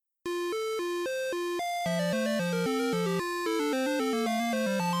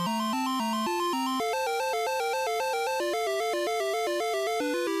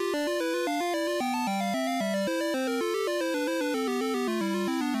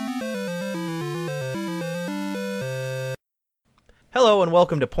Hello and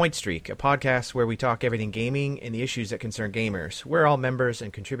welcome to Point Streak, a podcast where we talk everything gaming and the issues that concern gamers. We're all members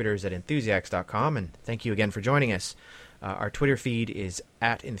and contributors at Enthusiacs.com, and thank you again for joining us. Our Twitter feed is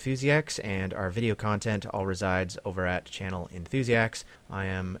 @Enthusiacs, and our video content all resides over at channel Enthusiacs. I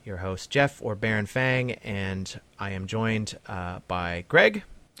am your host, Jeff, or Baron Fang, and I am joined by Greg.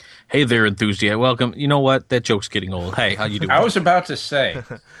 Hey there, Enthusiast. Welcome. You know what? That joke's getting old. Hey, how you doing? I was about to say.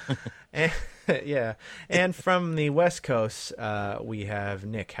 Yeah, and from the West Coast, we have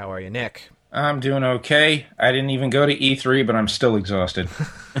Nick. How are you, Nick? I'm doing okay. I didn't even go to E3, but I'm still exhausted.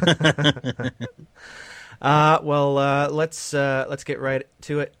 Let's get right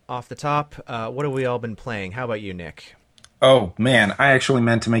to it off the top. What have we all been playing? How about you, Nick? Oh, man, I actually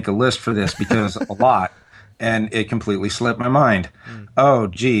meant to make a list for this because a lot, and it completely slipped my mind. Oh,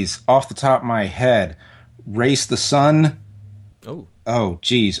 geez, off the top of my head, Race the Sun. Oh,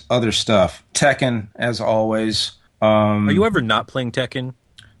 geez, other stuff. Tekken, as always. Are you ever not playing Tekken?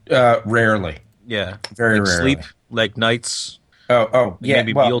 Rarely. Yeah. Very like rarely. Sleep, like nights? Yeah.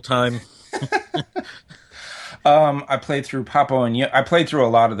 Maybe meal time? I played through Papo and Yo. I played through a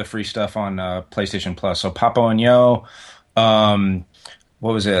lot of the free stuff on PlayStation Plus. So Papo and Yo,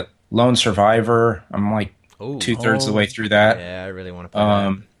 what was it? Lone Survivor. I'm like two-thirds of the way through that. Yeah, I really want to play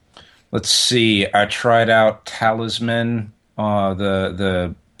that. Let's see. I tried out Talisman,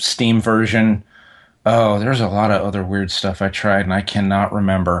 the Steam version. Oh, there's a lot of other weird stuff I tried, and I cannot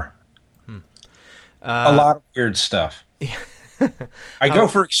remember. A lot of weird stuff. I go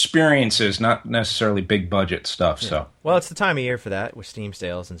for experiences, not necessarily big budget stuff. Yeah. So, well, it's the time of year for that with Steam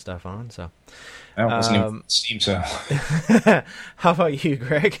sales and stuff on. So, that wasn't even Steam sale. How about you,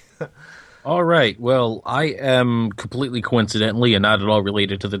 Greg? All right. Well, I am completely coincidentally and not at all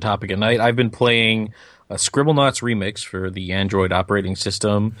related to the topic at night. I've been playing a Scribblenauts remix for the Android operating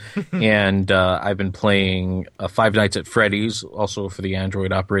system, and I've been playing Five Nights at Freddy's, also for the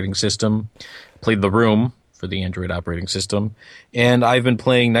Android operating system. Played The Room for the Android operating system, and I've been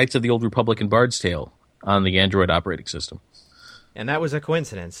playing Knights of the Old Republic and Bard's Tale on the Android operating system. And that was a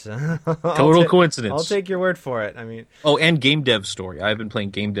coincidence. Total coincidence. I'll take your word for it. I mean, and Game Dev Story. I've been playing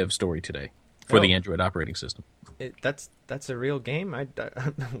Game Dev Story today for the Android operating system. That's a real game.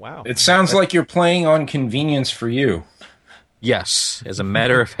 Wow. It sounds like you're playing on convenience for you. Yes, as a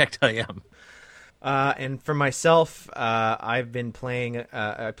matter of fact, I am. And for myself, I've been playing.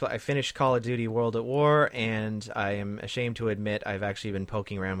 I finished Call of Duty World at War, and I am ashamed to admit I've actually been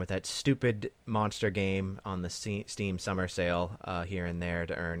poking around with that stupid monster game on the Steam summer sale here and there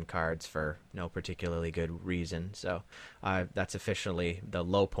to earn cards for no particularly good reason. So that's officially the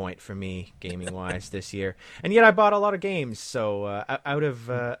low point for me gaming wise this year. And yet I bought a lot of games, so out of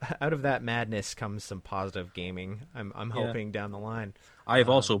that madness comes some positive gaming. I'm hoping down the line. I have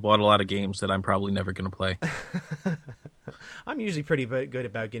also bought a lot of games that I'm probably never going to play. I'm usually pretty good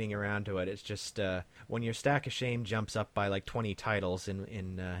about getting around to it. It's just when your stack of shame jumps up by like 20 titles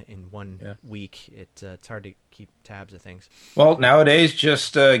in one week, it's hard to keep tabs of things. Well, nowadays,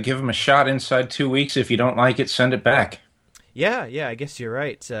 just give them a shot inside 2 weeks. If you don't like it, send it back. Yeah, I guess you're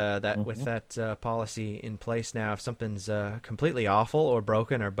right. With that policy in place now, if something's completely awful or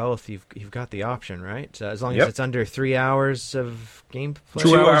broken or both, you've got the option, right? As long as it's under 3 hours of gameplay.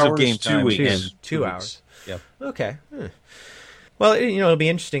 2 hours of game 2 time. weeks. 2 hours. Yep. Okay. Well, it'll be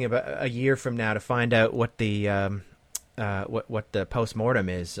interesting about a year from now to find out what the what the postmortem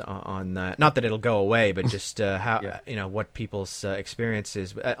is on that. Not that it'll go away, but just how what people's experience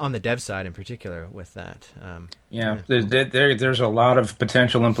is on the dev side in particular with that. There's a lot of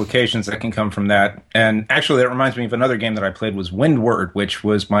potential implications that can come from that. And actually, that reminds me of another game that I played was Windward, which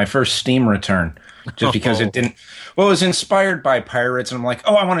was my first Steam return. Just because it didn't... Well, it was inspired by Pirates, and I'm like,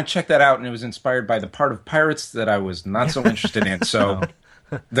 I want to check that out. And it was inspired by the part of Pirates that I was not so interested in. So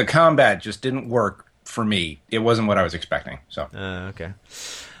the combat just didn't work for me. It wasn't what I was expecting. So okay.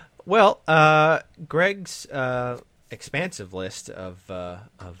 Well, Greg's expansive list of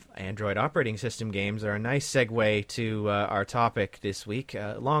Android operating system games are a nice segue to our topic this week.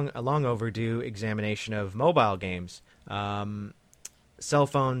 A long overdue examination of mobile games. Cell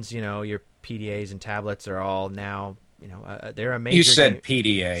phones, your PDAs and tablets are all now. They're a major. You said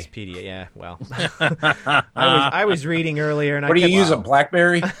PDA. PDA, yeah. Well, I was reading earlier, and what do you use, a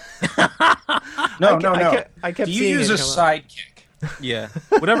BlackBerry? No. I kept do you seeing use it a Sidekick? Yeah,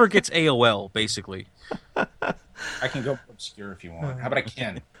 whatever gets AOL, basically. I can go obscure if you want. How about I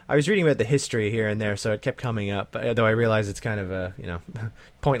can? I was reading about the history here and there, so it kept coming up. Though I realize it's kind of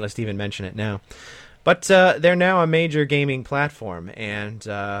pointless to even mention it now. But they're now a major gaming platform, and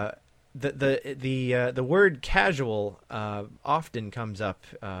the word casual often comes up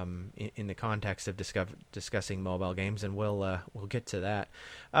in the context of discussing mobile games, and we'll get to that.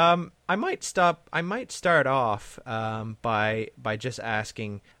 I might start off by just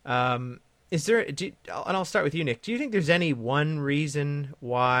asking, is there? And I'll start with you, Nick. Do you think there's any one reason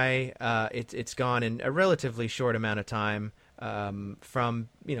why it's gone in a relatively short amount of time from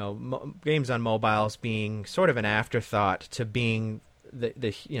games on mobiles being sort of an afterthought to being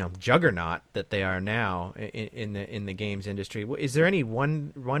the juggernaut that they are now in the games industry? Is there any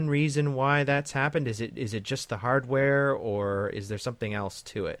one reason why that's happened? Is it just the hardware, or is there something else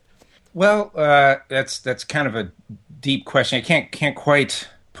to it? Well, that's kind of a deep question. I can't quite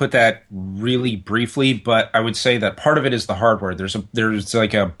put that really briefly, but I would say that part of it is the hardware. There's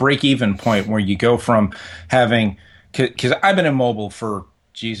like a break-even point where you go from having, because I've been in mobile for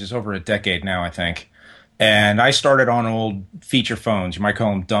over a decade now, I think. And I started on old feature phones. You might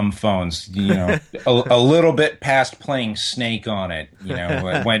call them dumb phones. A little bit past playing Snake on it.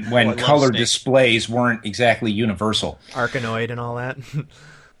 When color displays weren't exactly universal. Arkanoid and all that.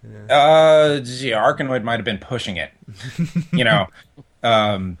 Arkanoid might have been pushing it.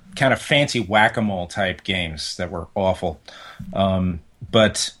 Kind of fancy whack-a-mole type games that were awful.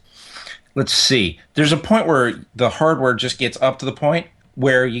 But let's see. There's a point where the hardware just gets up to the point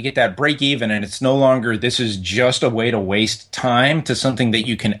where you get that break even, and it's no longer this is just a way to waste time to something that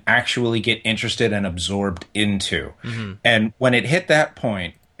you can actually get interested and absorbed into. Mm-hmm. And when it hit that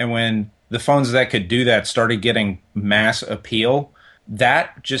point, and when the phones that could do that started getting mass appeal,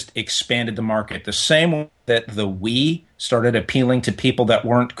 that just expanded the market. The same way that the Wii started appealing to people that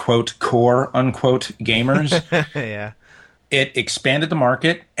weren't, quote, core, unquote, gamers. Yeah. It expanded the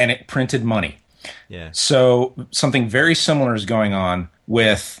market, and it printed money. Yeah. So something very similar is going on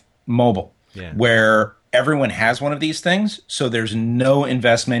with mobile, where everyone has one of these things, so there's no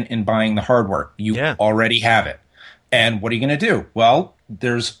investment in buying the hardware. You already have it. And what are you going to do? Well,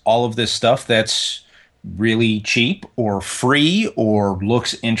 there's all of this stuff that's really cheap or free or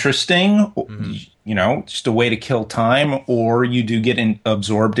looks interesting, just a way to kill time, or you do get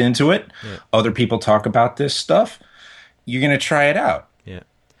absorbed into it. Yeah. Other people talk about this stuff. You're going to try it out.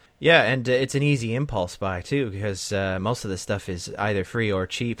 Yeah, and it's an easy impulse buy too, because most of the stuff is either free or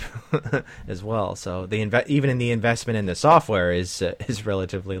cheap as well. So even in the investment in the software is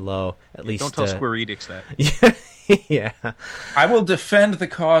relatively low. At least don't tell Square Enix that. Yeah. I will defend the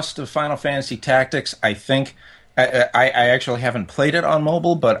cost of Final Fantasy Tactics. I think I actually haven't played it on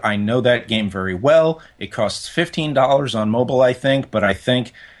mobile, but I know that game very well. It costs $15 on mobile, I think, but I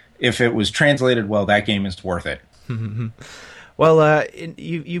think if it was translated well, that game is worth it. Well,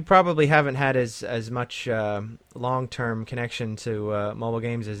 you probably haven't had as much long-term connection to mobile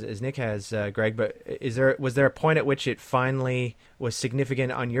games as Nick has, Greg. But was there a point at which it finally was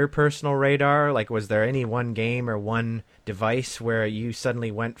significant on your personal radar? Like, was there any one game or one device where you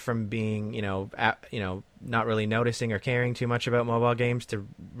suddenly went from being, not really noticing or caring too much about mobile games to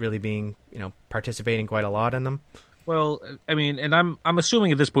really being, participating quite a lot in them? Well, I mean, and I'm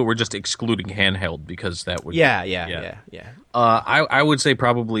assuming at this point we're just excluding handheld, because that would yeah. I would say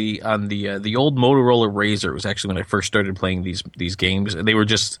probably on the old Motorola Razr was actually when I first started playing these games, and they were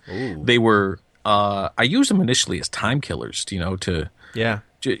just I used them initially as time killers,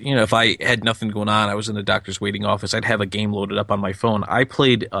 if I had nothing going on, I was in the doctor's waiting office, I'd have a game loaded up on my phone. I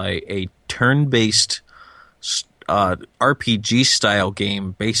played a turn-based RPG style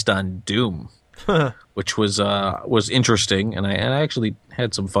game based on Doom. Which was interesting, and I actually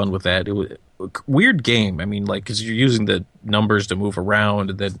had some fun with that. It was a weird game. I mean, because you're using the numbers to move around,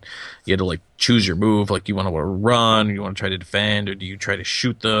 and then you had to choose your move. Like, you want to run, or you want to try to defend, or do you try to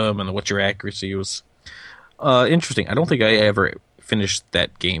shoot them? And what's your accuracy? It was interesting. I don't think I ever finished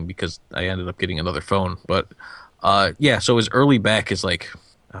that game because I ended up getting another phone. But so as early back as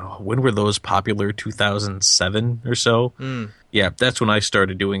when were those popular? 2007 or so. Yeah, that's when I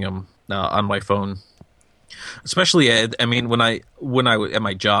started doing them. On my phone, especially when I was at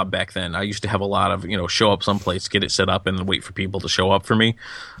my job back then, I used to have a lot of show up someplace, get it set up, and then wait for people to show up for me.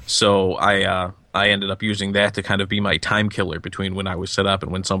 So I ended up using that to kind of be my time killer between when I was set up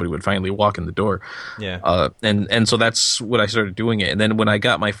and when somebody would finally walk in the door. Yeah. And so that's when I started doing it. And then when I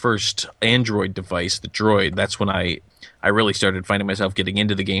got my first Android device, the Droid, that's when I really started finding myself getting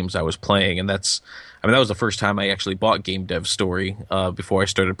into the games I was playing, and that was the first time I actually bought Game Dev Story before I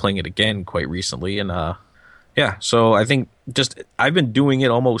started playing it again quite recently. And so I think I've been doing it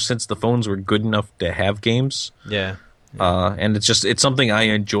almost since the phones were good enough to have games. Yeah. And it's something I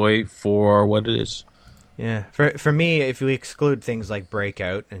enjoy for what it is. Yeah. For me, if we exclude things like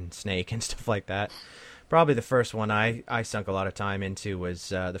Breakout and Snake and stuff like that, probably the first one I sunk a lot of time into was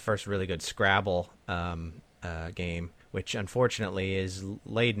the first really good Scrabble game, which unfortunately is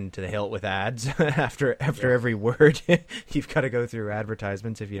laden to the hilt with ads. after every word, you've got to go through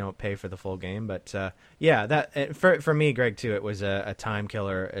advertisements if you don't pay for the full game. But yeah, that for me, Greg, too, it was a time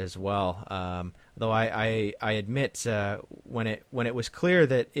killer as well. Though I admit when it was clear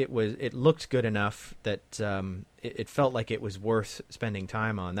that it looked good enough that it felt like it was worth spending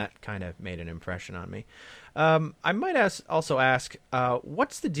time on, that kind of made an impression on me. I might also ask,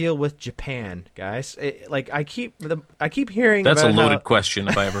 what's the deal with Japan, guys? I keep hearing that's about a loaded question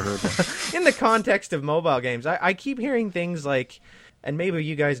if I ever heard one. in the context of mobile games. I keep hearing things like, and maybe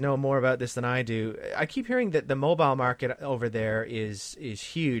you guys know more about this than I do. I keep hearing that the mobile market over there is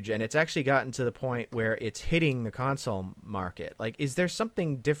huge, and it's actually gotten to the point where it's hitting the console market. Like, is there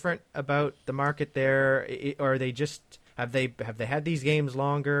something different about the market there, or are they just have they had these games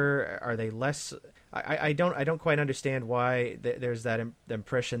longer? Are they less? I don't quite understand why there's that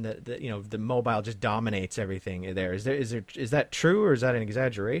impression that the mobile just dominates everything there. Is that true, or is that an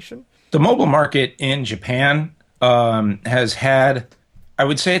exaggeration? The mobile market in Japan has had, I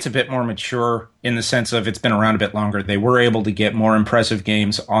would say it's a bit more mature in the sense of it's been around a bit longer. They were able to get more impressive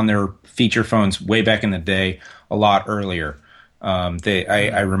games on their feature phones way back in the day, a lot earlier.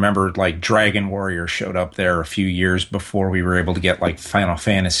 I remember like Dragon Warrior showed up there a few years before we were able to get like Final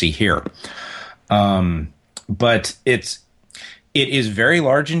Fantasy here. But it is very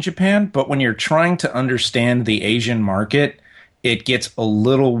large in Japan, but when you're trying to understand the Asian market, it gets a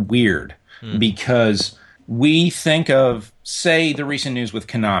little weird because we think of, say, the recent news with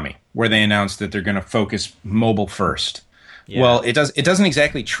Konami, where they announced that they're going to focus mobile first. Yeah. Well, it doesn't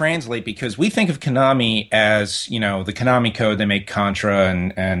exactly translate because we think of Konami as, the Konami code, they make Contra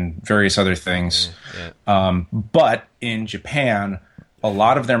and various other things. Yeah. But in Japan, a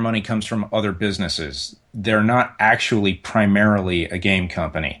lot of their money comes from other businesses. They're not actually primarily a game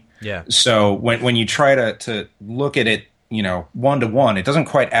company. Yeah. So when you try to look at it, one-to-one, it doesn't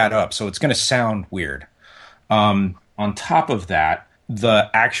quite add up. So it's going to sound weird. On top of that, the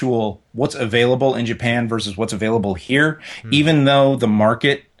actual what's available in Japan versus what's available here, even though the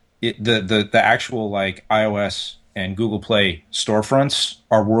market, the actual like iOS and Google Play storefronts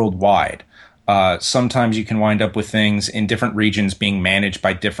are worldwide, sometimes you can wind up with things in different regions being managed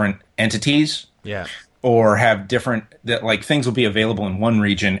by different entities. Yeah. Or have different, that like things will be available in one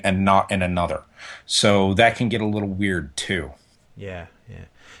region and not in another. So that can get a little weird too. Yeah.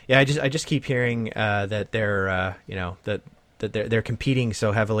 I just keep hearing that they're that they're competing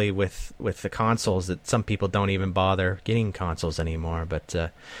so heavily with the consoles that some people don't even bother getting consoles anymore. But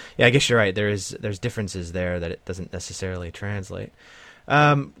I guess you're right. There's differences there that it doesn't necessarily translate.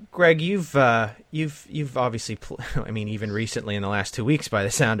 Greg, you've obviously, even recently in the last 2 weeks, by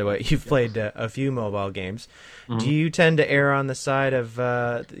the sound of it, you've played a few mobile games. Mm-hmm. Do you tend to err on the side of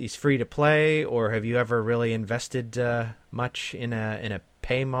these free to play, or have you ever really invested much in a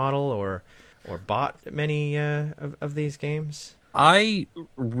pay model or bought many of these games? I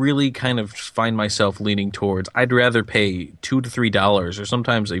really kind of find myself leaning towards I'd rather pay $2 to $3 or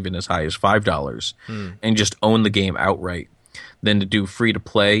sometimes even as high as $5 and just own the game outright than to do free to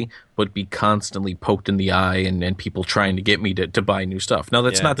play but be constantly poked in the eye and people trying to get me to buy new stuff. Now,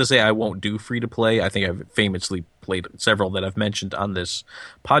 that's not to say I won't do free to play. I think I've famously played several that I've mentioned on this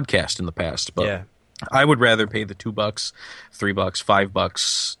podcast in the past. But I would rather pay the $2, $3,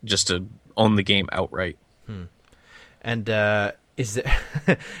 $5 just to own the game outright. And is it,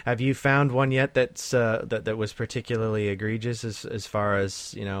 have you found one yet that's that was particularly egregious as far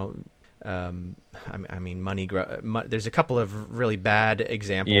as money. There's a couple of really bad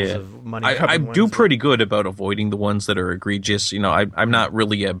examples of money. I do pretty good about avoiding the ones that are egregious. I'm not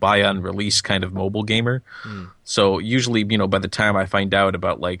really a buy on release kind of mobile gamer. So usually, by the time I find out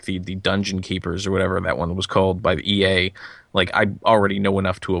about like the Dungeon Keepers or whatever that one was called by the EA, like I already know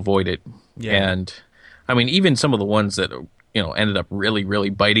enough to avoid it. Yeah. And even some of the ones that ended up really, really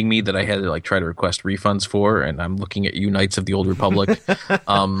biting me that I had to like try to request refunds for, and I'm looking at you, Knights of the Old Republic.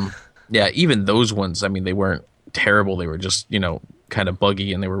 Yeah, even those ones, they weren't terrible. They were just, kind of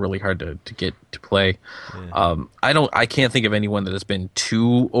buggy, and they were really hard to get to play. Yeah. I can't think of anyone that has been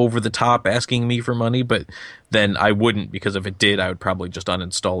too over the top asking me for money, but then I wouldn't, because if it did, I would probably just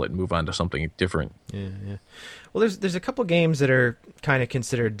uninstall it and move on to something different. Yeah. Well, there's a couple games that are kind of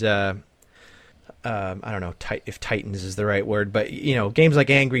considered, I don't know if Titans is the right word, but games like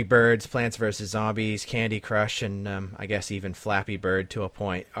Angry Birds, Plants vs. Zombies, Candy Crush, and I guess even Flappy Bird to a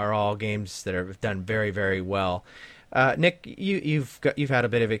point are all games that have done very, very well. Nick, you've had a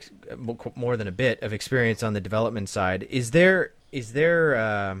bit of more than a bit of experience on the development side. Is there is there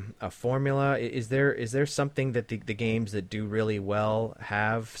a formula? Is there something that the games that do really well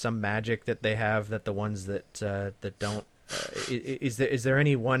have, some magic that they have that the ones that don't? Is there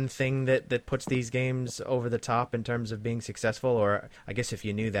any one thing that puts these games over the top in terms of being successful? Or I guess if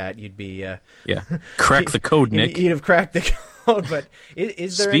you knew that, you'd be Crack the code, Nick. You'd have cracked the code. But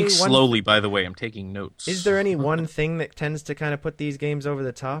is there Speak any slowly, by the way. I'm taking notes. Is there any one thing that tends to kind of put these games over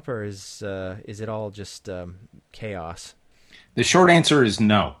the top, or is it all just chaos? The short answer is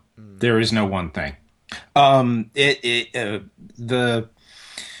no. There is no one thing.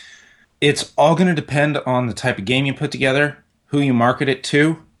 It's all going to depend on the type of game you put together, who you market it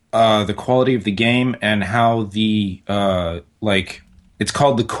to, the quality of the game, and how the it's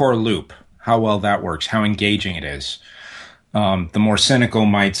called the core loop. How well that works, how engaging it is. The more cynical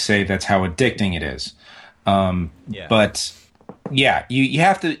might say that's how addicting it is. But yeah, you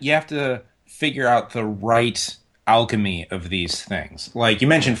have to figure out the right alchemy of these things. Like you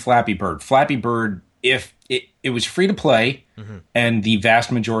mentioned Flappy Bird. Flappy Bird, if it was free to play, and the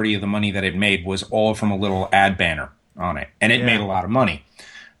vast majority of the money that it made was all from a little ad banner on it, and it made a lot of money.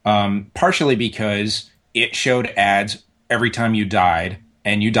 Partially because it showed ads every time you died,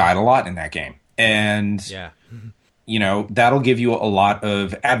 and you died a lot in that game. And that'll give you a lot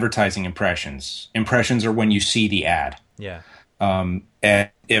of advertising impressions. Impressions are when you see the ad. Yeah. And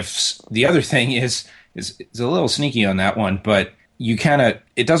if the other thing is a little sneaky on that one, but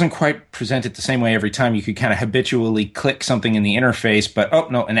it doesn't quite present it the same way every time. You could kind of habitually click something in the interface, but oh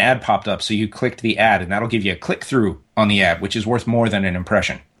no, an ad popped up, so you clicked the ad, and that'll give you a click through on the ad, which is worth more than an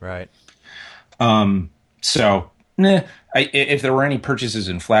impression. Right. If there were any purchases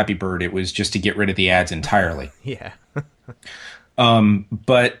in Flappy Bird, it was just to get rid of the ads entirely. Yeah.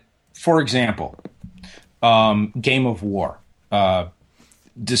 But for example, Game of War,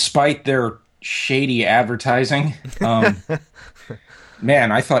 despite their shady advertising,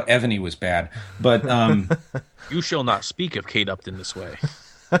 man, I thought Evany was bad, but you shall not speak of Kate Upton this way.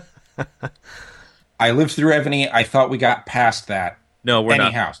 I lived through Evany. I thought we got past that. No, we're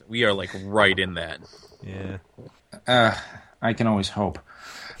Anyhow. not. We are like right in that. Yeah. I can always hope.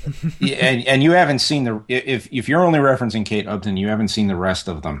 and you haven't seen if you're only referencing Kate Upton, you haven't seen the rest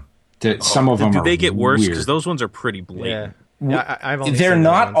of them. Some of them do they get worse? weird. Because those ones are pretty blatant. Yeah, I've only They're seen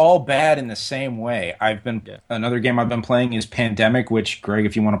not those ones. all bad in the same way. Another game I've been playing is Pandemic, which, Greg,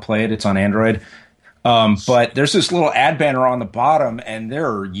 if you want to play it, it's on Android. But there's this little ad banner on the bottom, and there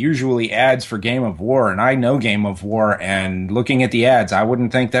are usually ads for Game of War, and I know Game of War, and looking at the ads, I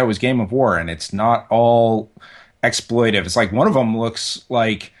wouldn't think that was Game of War, and it's not all exploitive. It's like one of them looks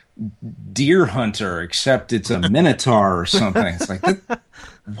like Deer Hunter, except it's a Minotaur or something. It's like,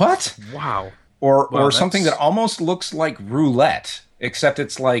 what? Wow. Or something that almost looks like roulette, except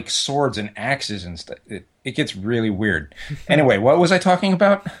it's like swords and axes and stuff. It gets really weird. Anyway, what was I talking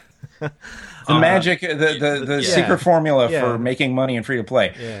about? The magic, the secret formula for making money in free to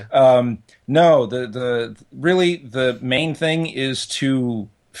play. Yeah. No, the main thing is to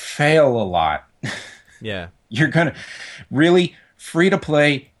fail a lot. Yeah. You're gonna really free to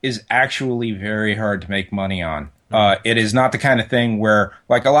play is actually very hard to make money on. It is not the kind of thing where,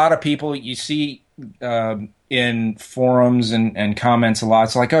 like, a lot of people you see in forums and comments a lot.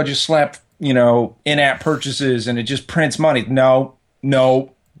 It's like, oh, just slap, in-app purchases and it just prints money. No.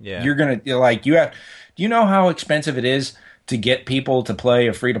 Yeah. You're gonna do you know how expensive it is to get people to play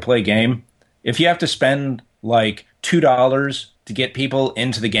a free-to-play game? If you have to spend like $2 to get people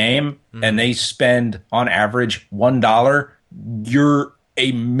into the game, and they spend on average $1, you're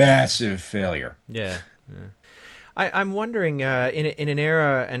a massive failure. Yeah. I'm wondering in an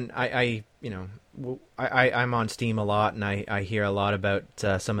era, and I'm on Steam a lot, and I hear a lot about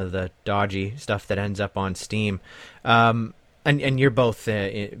some of the dodgy stuff that ends up on Steam. And you've both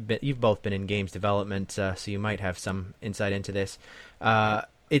been in games development, so you might have some insight into this.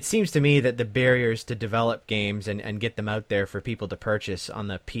 It seems to me that the barriers to develop games and get them out there for people to purchase on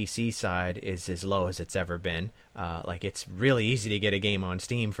the PC side is as low as it's ever been. It's really easy to get a game on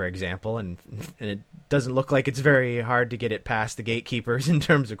Steam, for example, and it doesn't look like it's very hard to get it past the gatekeepers in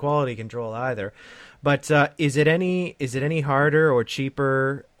terms of quality control either. But is it any harder or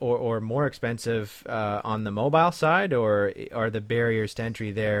cheaper or more expensive on the mobile side, or are the barriers to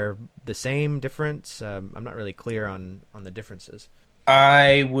entry there the same, different? I'm not really clear on the differences.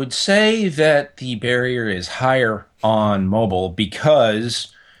 I would say that the barrier is higher on mobile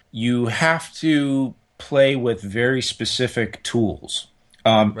because you have to play with very specific tools.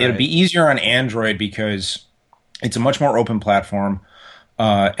 Right. It'd be easier on Android because it's a much more open platform,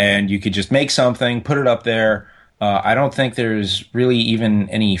 and you could just make something, put it up there. I don't think there's really even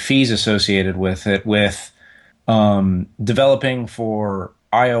any fees associated with it. With Developing for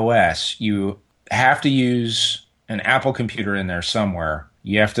iOS, you have to use an Apple computer in there somewhere.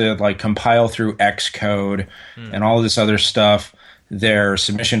 You have to like compile through Xcode and all this other stuff. Their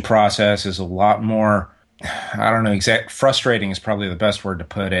submission process is a lot more, I don't know, frustrating is probably the best word to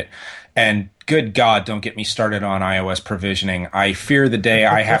put it. And good God, don't get me started on iOS provisioning. I fear the day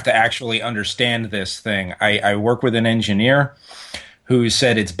I have to actually understand this thing. I work with an engineer who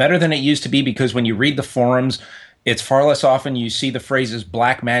said it's better than it used to be because when you read the forums, it's far less often you see the phrases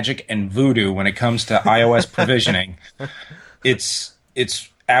black magic and voodoo when it comes to iOS provisioning. It's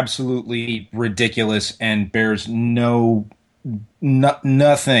absolutely ridiculous and bears nothing.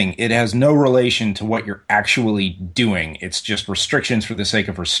 It has no relation to what you're actually doing. It's just restrictions for the sake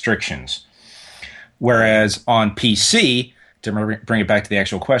of restrictions. Whereas on PC, to bring it back to the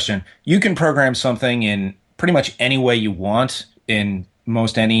actual question, you can program something in pretty much any way you want. In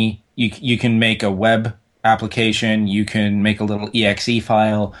most any, you can make a web application. You can make a little exe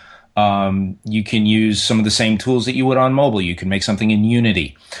file. You can use some of the same tools that you would on mobile. You can make something in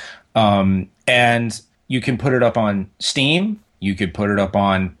Unity. And you can put it up on Steam. You could put it up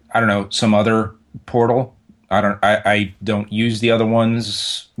on, I don't know, some other portal. I don't use the other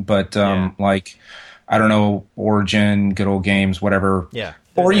ones, but like, I don't know, Origin, Good Old Games, whatever. Yeah.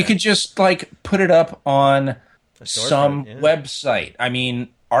 Or you could just like put it up on some website. I mean,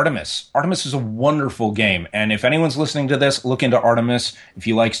 Artemis. Artemis is a wonderful game. And if anyone's listening to this, look into Artemis. If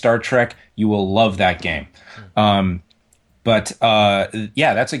you like Star Trek, you will love that game. But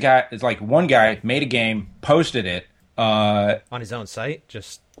that's a guy. It's like one guy made a game, posted it on his own site,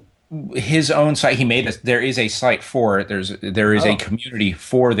 just his own site. He made there is a site for it. There is a community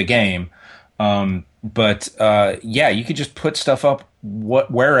for the game. You could just put stuff up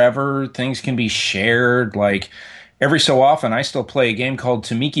wherever things can be shared. Like every so often, I still play a game called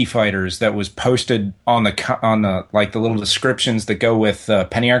Tamiki Fighters that was posted on the like the little descriptions that go with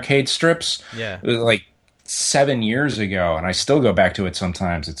Penny Arcade strips. Yeah, it was like 7 years ago, and I still go back to it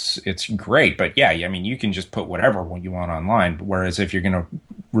sometimes. It's great, but yeah, I mean, you can just put whatever you want online. Whereas if you're going to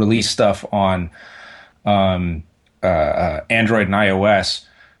release stuff on Android and iOS,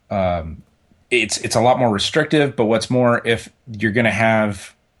 it's a lot more restrictive. But what's more, if you're going to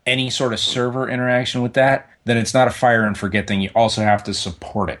have any sort of server interaction with that, then it's not a fire and forget thing. You also have to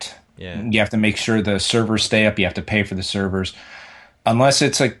support it. Yeah, you have to make sure the servers stay up. You have to pay for the servers, unless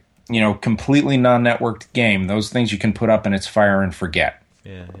it's a completely non-networked game. Those things you can put up and it's fire and forget.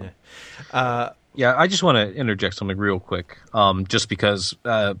 Yeah. I just want to interject something real quick, just because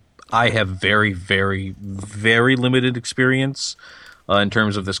I have very, very, very limited experience in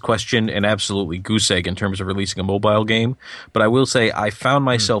terms of this question, and absolutely goose egg in terms of releasing a mobile game. But I will say I found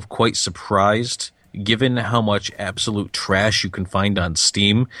myself quite surprised, given how much absolute trash you can find on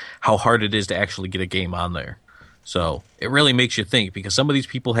Steam, how hard it is to actually get a game on there. So it really makes you think, because some of these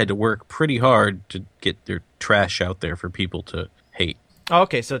people had to work pretty hard to get their trash out there for people to hate. Oh,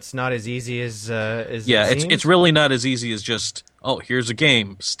 okay, so it's not as easy as it seems? It's really not as easy as just, here's a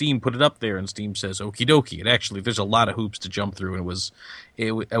game, Steam put it up there, and Steam says okie dokie. And actually, there's a lot of hoops to jump through, and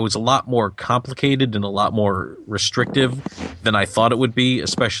it was a lot more complicated and a lot more restrictive than I thought it would be,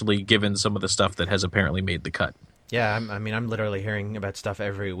 especially given some of the stuff that has apparently made the cut. Yeah, I'm literally hearing about stuff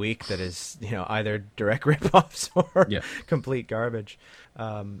every week that is, either direct ripoffs or complete garbage.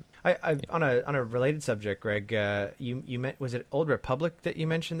 I on a related subject, Greg, you met, was it Old Republic that you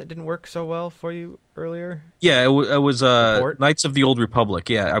mentioned that didn't work so well for you earlier? Yeah, it was Knights of the Old Republic.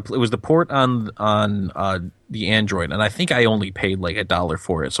 Yeah, it was the port on the Android, and I think I only paid like $1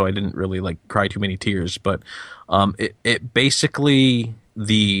 for it, so I didn't really like cry too many tears. But it basically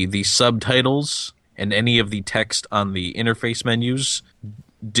the subtitles and any of the text on the interface menus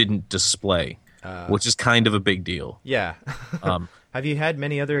didn't display, which is kind of a big deal. Yeah. Have you had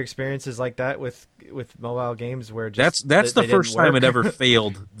many other experiences like that with mobile games where just that's the first time it ever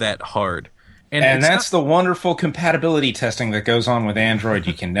failed that hard? And that's the wonderful compatibility testing that goes on with Android.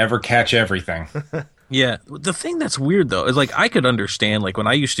 You can never catch everything. Yeah. The thing that's weird, though, is like I could understand, like when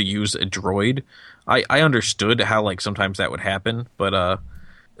I used to use a Droid, I understood how like sometimes that would happen, but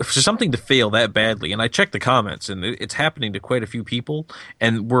for something to fail that badly, and I checked the comments, and it's happening to quite a few people,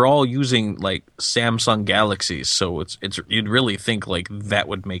 and we're all using like Samsung Galaxies, so it's you'd really think like that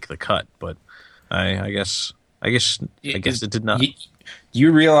would make the cut, but I guess it did not.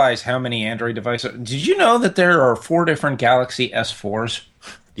 You realize how many Android devices? Did you know that there are 4 different Galaxy S4s?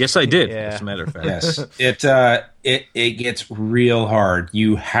 Yes, I did. Yeah. As a matter of fact. Yes, it gets real hard.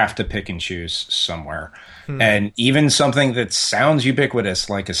 You have to pick and choose somewhere. And even something that sounds ubiquitous,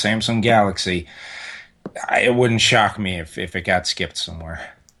 like a Samsung Galaxy, it wouldn't shock me if it got skipped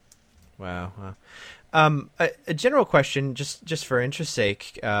somewhere. Wow. Wow. A general question, just for interest's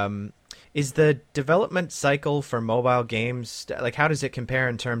sake, is the development cycle for mobile games, like, how does it compare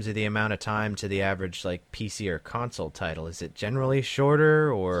in terms of the amount of time to the average, like, PC or console title? Is it generally shorter,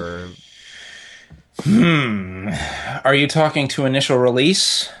 or? Are you talking to initial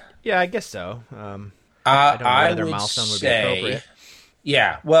release? Yeah, I guess so. I don't know what I other would milestone would be say, appropriate.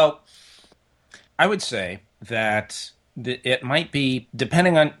 yeah. Well, I would say that it might be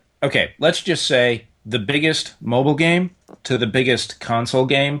depending on. Okay, let's just say the biggest mobile game to the biggest console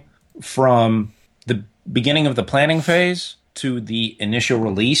game from the beginning of the planning phase to the initial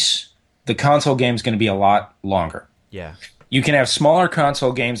release. The console game is going to be a lot longer. Yeah. You can have smaller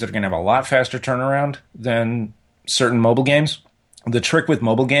console games that are going to have a lot faster turnaround than certain mobile games. The trick with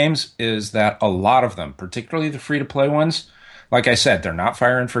mobile games is that a lot of them, particularly the free-to-play ones, like I said, they're not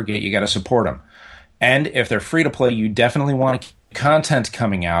fire and forget. You got to support them. And if they're free-to-play, you definitely want to keep content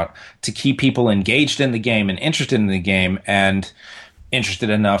coming out to keep people engaged in the game and interested in the game and interested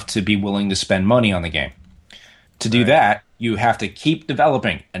enough to be willing to spend money on the game. To do that, you have to keep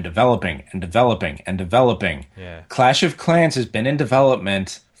developing and developing and developing and developing. Yeah. Clash of Clans has been in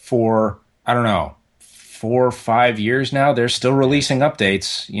development for, I don't know, 4 or 5 years now. They're still releasing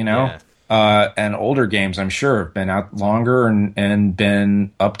updates, you know? Yeah. And older games, I'm sure, have been out longer and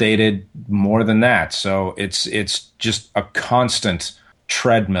been updated more than that. So it's just a constant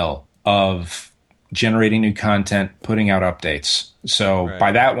treadmill of generating new content, putting out updates. So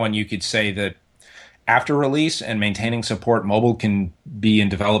by that one, you could say that after release and maintaining support, mobile can be in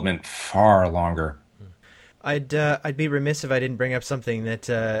development far longer. I'd be remiss if I didn't bring up something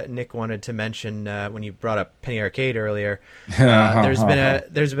that Nick wanted to mention when you brought up Penny Arcade earlier. There's been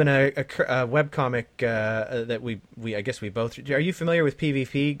a webcomic that we I guess we both. Are you familiar with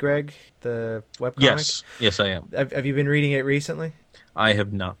PvP, Greg? The webcomic? Yes, I am. Have you been reading it recently? I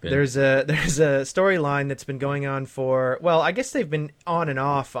have not been. There's a storyline that's been going on for, well, I guess they've been on and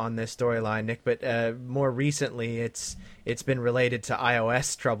off on this storyline, Nick, but more recently it's been related to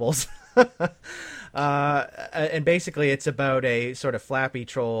iOS troubles. And basically it's about a sort of Flappy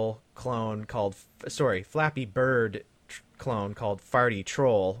Bird clone called Farty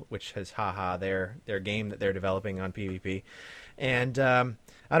Troll, which has their game that they're developing on PvP. And I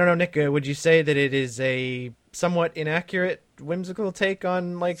don't know, Nick, would you say that it is a somewhat inaccurate, whimsical take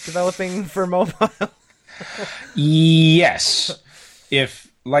on, like, developing for mobile? Yes. If,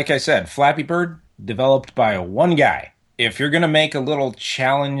 like I said, Flappy Bird developed by one guy. If you're going to make a little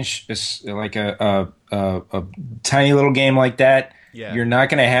challenge, like a tiny little game like that, you're not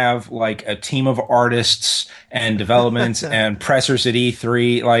going to have like a team of artists and developments and pressers at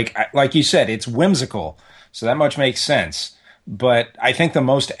E3. Like you said, it's whimsical, so that much makes sense. But I think the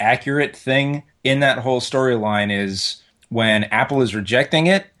most accurate thing in that whole storyline is when Apple is rejecting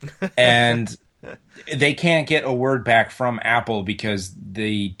it and they can't get a word back from Apple because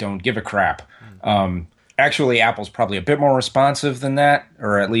they don't give a crap. Actually, Apple's probably a bit more responsive than that,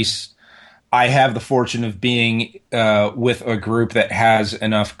 or at least I have the fortune of being with a group that has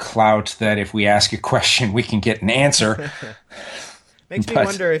enough clout that if we ask a question, we can get an answer. Makes me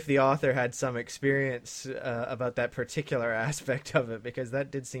wonder if the author had some experience about that particular aspect of it, because that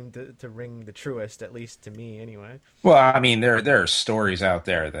did seem to ring the truest, at least to me anyway. Well, I mean, there are stories out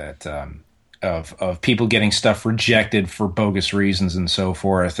there that of people getting stuff rejected for bogus reasons and so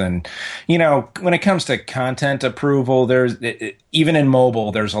forth. And, you know, when it comes to content approval, even in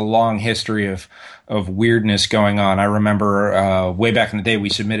mobile, there's a long history of weirdness going on. I remember way back in the day, we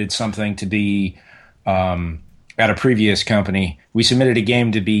submitted something to be at a previous company. We submitted a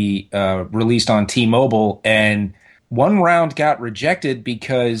game to be released on T-Mobile, and one round got rejected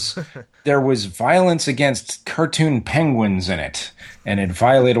because there was violence against cartoon penguins in it, and it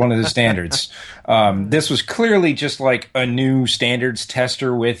violated one of the standards. This was clearly just like a new standards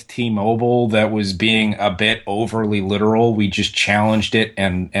tester with T-Mobile that was being a bit overly literal. We just challenged it,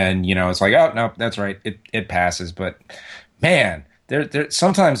 and you know, it's like, oh no, that's right, it passes. But man, there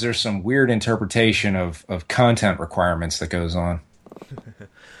sometimes there's some weird interpretation of content requirements that goes on.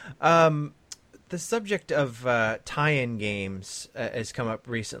 The subject of tie-in games has come up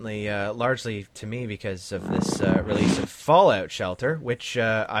recently, largely to me because of this release of Fallout Shelter, which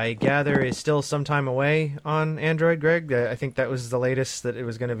I gather is still some time away on Android, Greg. I think that was the latest, that it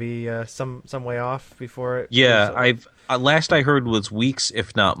was going to be some way off before it. Yeah, Last I heard was weeks,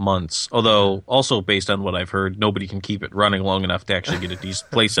 if not months. Although, also based on what I've heard, nobody can keep it running long enough to actually get a decent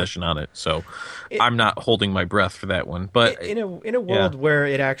play session on it. So, I'm not holding my breath for that one. But in a world where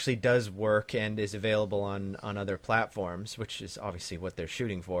it actually does work and is available on other platforms, which is obviously what they're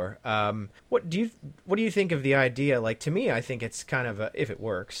shooting for, what do you think of the idea? Like, to me, I think it's kind of if it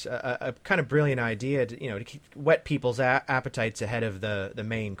works, a kind of brilliant idea to whet people's appetites ahead of the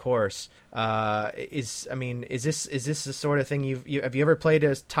main course. Is this the sort of thing have you ever played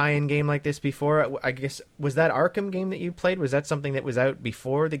a tie-in game like this before? I guess, was that Arkham game that you played? Was that something that was out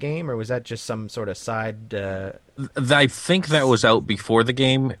before the game, or was that just some sort of side? I think that was out before the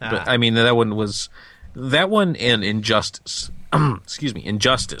game, but I mean that one and Injustice. Excuse me,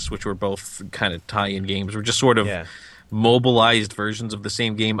 Injustice, which were both kind of tie-in games, were just sort of mobilized versions of the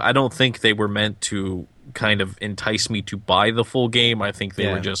same game. I don't think they were meant to kind of entice me to buy the full game. I think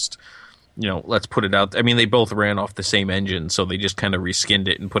they were just, let's put it out. I mean, they both ran off the same engine, so they just kind of reskinned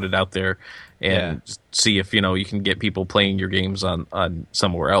it and put it out there and see if, you can get people playing your games on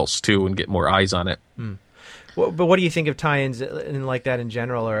somewhere else too and get more eyes on it. Well, but what do you think of tie-ins like that in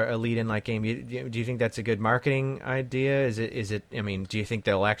general, or a lead-in like game? Do you think that's a good marketing idea? Is it? I mean, do you think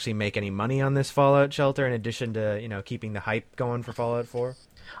they'll actually make any money on this Fallout Shelter in addition to keeping the hype going for Fallout 4?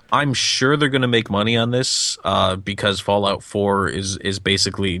 I'm sure they're going to make money on this because Fallout 4 is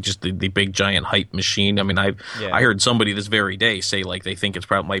basically just the big giant hype machine. I mean, I heard somebody this very day say like they think it's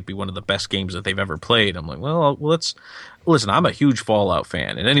probably might be one of the best games that they've ever played. I'm like, well, listen. I'm a huge Fallout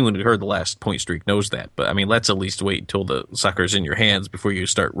fan, and anyone who heard the last Point Streak knows that. But I mean, let's at least wait until the sucker's in your hands before you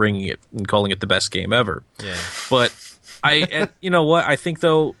start ringing it and calling it the best game ever. Yeah. But you know what? I think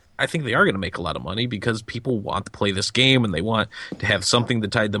they are going to make a lot of money because people want to play this game and they want to have something to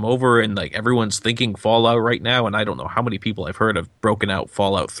tide them over. And like everyone's thinking Fallout right now, and I don't know how many people I've heard have broken out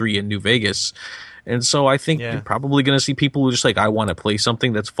Fallout 3 in New Vegas. And so I think you're probably going to see people who are just like, I want to play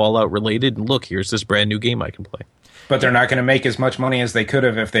something that's Fallout related, and look, here's this brand new game I can play. But they're not going to make as much money as they could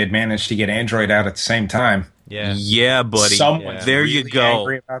have if they'd managed to get Android out at the same time. Yeah, buddy. Someone's there really you go.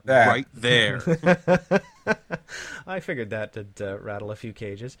 Angry about that. Right there. I figured that did rattle a few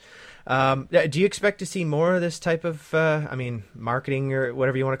cages. Do you expect to see more of this type of, marketing or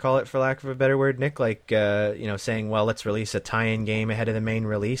whatever you want to call it, for lack of a better word, Nick? Like, saying, well, let's release a tie-in game ahead of the main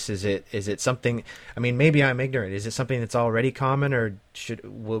release. Is it something? I mean, maybe I'm ignorant. Is it something that's already common, or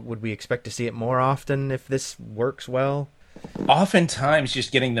would we expect to see it more often if this works well? Oftentimes,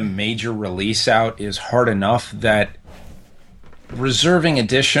 just getting the major release out is hard enough that reserving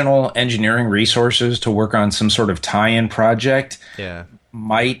additional engineering resources to work on some sort of tie-in project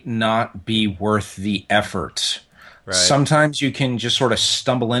might not be worth the effort. Right. Sometimes you can just sort of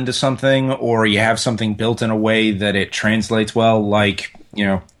stumble into something, or you have something built in a way that it translates well, like,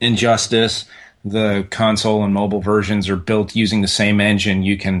 Injustice. The console and mobile versions are built using the same engine.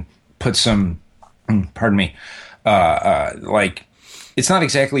 You can put some, it's not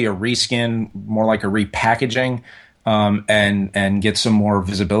exactly a reskin, more like a repackaging, and get some more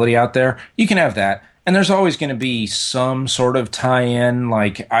visibility out there. You can have that. And there's always going to be some sort of tie-in.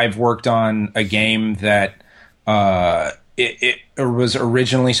 Like, I've worked on a game that it was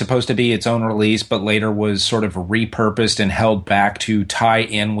originally supposed to be its own release, but later was sort of repurposed and held back to tie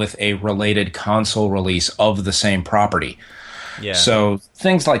in with a related console release of the same property. Yeah. So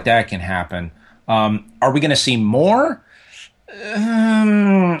things like that can happen. Are we going to see more?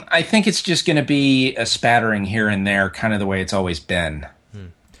 I think it's just going to be a spattering here and there, kind of the way it's always been.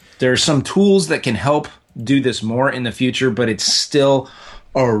 There are some tools that can help do this more in the future, but it's still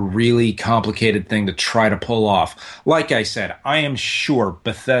a really complicated thing to try to pull off. Like I said, I am sure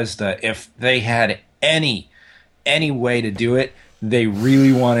Bethesda, if they had any way to do it, they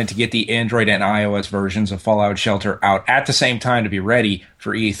really wanted to get the Android and iOS versions of Fallout Shelter out at the same time to be ready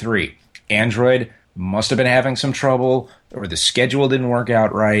for E3. Android must have been having some trouble, or the schedule didn't work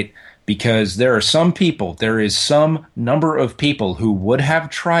out right, because there is some number of people who would have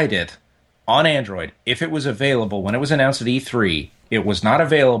tried it on Android if it was available when it was announced at E3. It was not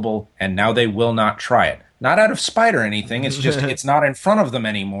available, and now they will not try it. Not out of spite or anything. It's just it's not in front of them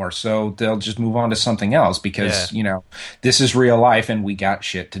anymore, so they'll just move on to something else because, this is real life and we got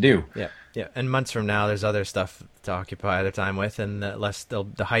shit to do. Yeah. Yeah, and months from now, there's other stuff to occupy their time with, and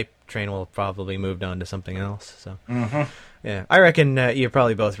the hype train will probably moved on to something else. So, yeah, I reckon you're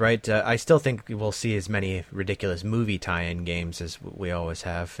probably both right. I still think we'll see as many ridiculous movie tie-in games as we always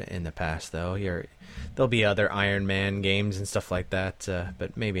have in the past, though. There'll be other Iron Man games and stuff like that,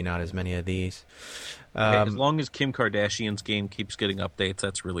 but maybe not as many of these. As long as Kim Kardashian's game keeps getting updates,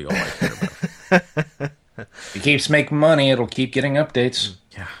 that's really all I care about. If it keeps making money, it'll keep getting updates.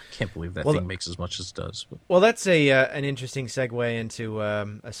 Yeah. can't believe that thing makes as much as it does. But. Well, that's an interesting segue into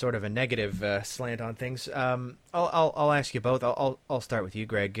a sort of a negative slant on things. I'll ask you both. I'll start with you,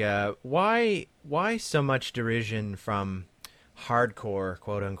 Greg. Why so much derision from hardcore,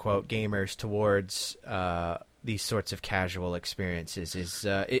 quote unquote, gamers towards these sorts of casual experiences?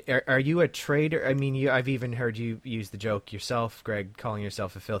 Are you a trader? I mean, I've even heard you use the joke yourself, Greg, calling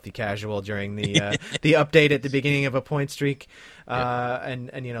yourself a filthy casual during the the update at the beginning of a point streak,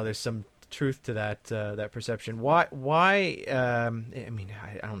 and there's some truth to that perception. Why? I mean,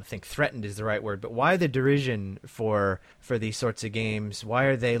 I don't think threatened is the right word, but why the derision for these sorts of games? Why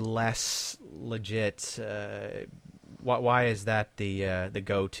are they less legit? Why is that the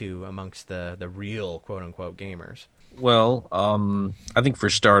go-to amongst the real quote-unquote gamers? Well, I think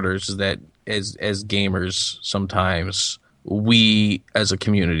for starters is that as gamers, sometimes we as a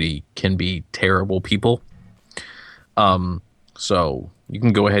community can be terrible people. So you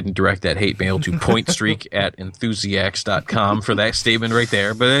can go ahead and direct that hate mail to pointstreak@enthusiasts.com for that statement right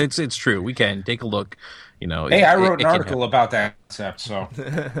there. But it's true. We can take a look. Hey, I wrote an article about that concept, so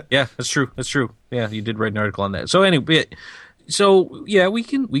yeah, that's true. That's true. Yeah, you did write an article on that. So anyway,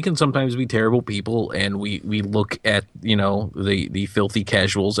 we can sometimes be terrible people, and we look at the filthy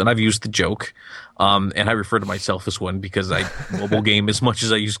casuals, and I've used the joke, and I refer to myself as one because I mobile game as much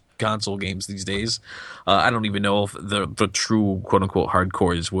as I use console games these days. I don't even know if the true quote unquote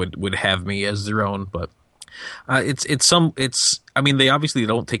hardcores would have me as their own, but I mean, they obviously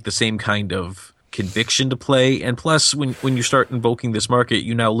don't take the same kind of conviction to play, and plus when you start invoking this market,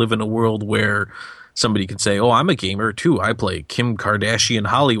 you now live in a world where somebody can say, oh, I'm a gamer too, I play Kim Kardashian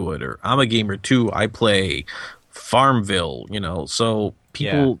Hollywood, or I'm a gamer too, I play Farmville, so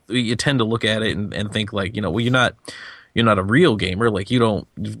people, you tend to look at it and think like, well, you're not a real gamer, like you've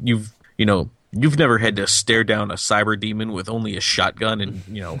never had to stare down a cyber demon with only a shotgun and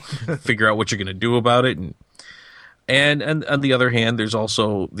figure out what you're going to do about it. And on the other hand, there's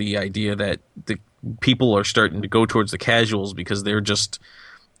also the idea that the people are starting to go towards the casuals because they're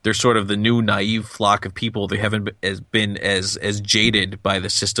sort of the new naive flock of people. They haven't been as jaded by the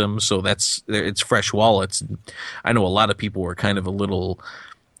system, so it's fresh wallets. I know a lot of people were kind of a little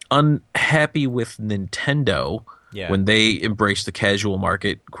unhappy with Nintendo when they embraced the casual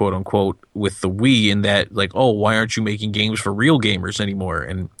market, quote unquote, with the Wii, in that like, oh, why aren't you making games for real gamers anymore?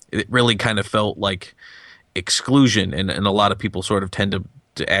 And it really kind of felt like exclusion, and a lot of people sort of tend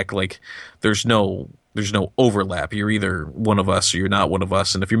to act like there's no overlap. You're either one of us or you're not one of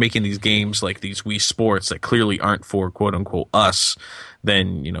us, and if you're making these games like these Wii Sports that clearly aren't for quote unquote us,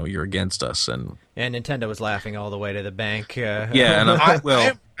 then you're against us. And Nintendo was laughing all the way to the bank. Yeah, and I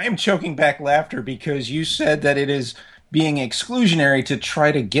am choking back laughter because you said that it is being exclusionary to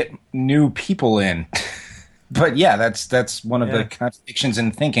try to get new people in. But yeah, that's one of the contradictions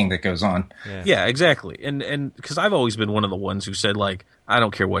in thinking that goes on. Yeah, exactly. And because I've always been one of the ones who said, like, I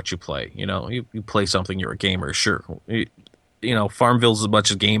don't care what you play. You play something, you're a gamer, sure. Farmville's as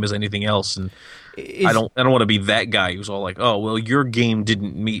much a game as anything else, and I don't want to be that guy who's all like, oh, well, your game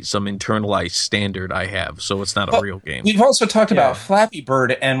didn't meet some internalized standard I have, so it's not a real game. We've also talked about Flappy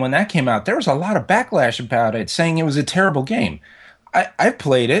Bird, and when that came out, there was a lot of backlash about it, saying it was a terrible game. I've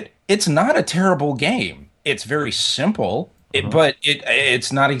played it. It's not a terrible game. It's very simple, but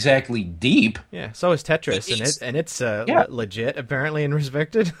it's not exactly deep. Yeah, so is Tetris, and it's legit, apparently, and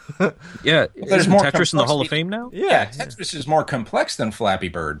respected. Yeah, there's more Tetris in the Hall of Fame now? Yeah, Tetris is more complex than Flappy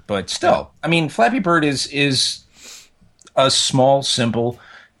Bird, but still. I mean, Flappy Bird is a small, simple,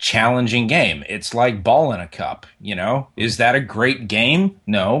 challenging game. It's like Ball in a Cup, Is that a great game?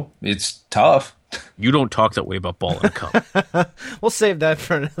 No, it's tough. You don't talk that way about Ball in a Cup. We'll save that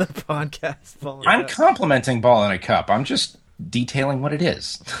for another podcast. I'm complimenting Ball in a Cup. I'm just detailing what it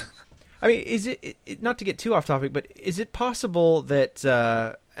is. I mean, is it not to get too off topic, but is it possible that,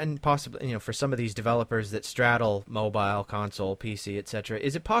 and possibly, for some of these developers that straddle mobile, console, PC, etc.,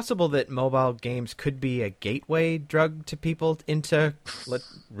 is it possible that mobile games could be a gateway drug to people into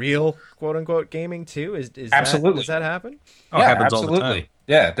real quote unquote gaming too? Absolutely. Does that happen? Oh, yeah, it happens absolutely. All the time.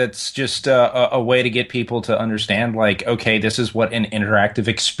 Yeah, that's just a way to get people to understand, like, okay, this is what an interactive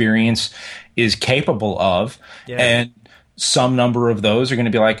experience is capable of. Yeah. And some number of those are going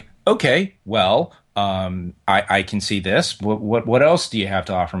to be like, okay, well, I can see this. What else do you have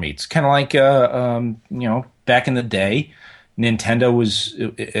to offer me? It's kind of like, back in the day,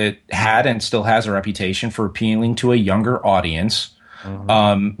 Nintendo it had and still has a reputation for appealing to a younger audience.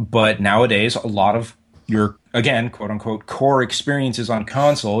 Mm-hmm. But nowadays, a lot of your, again, quote unquote, core experiences on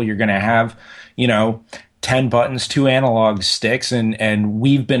console, you're going to have, 10 buttons, 2 analog sticks, and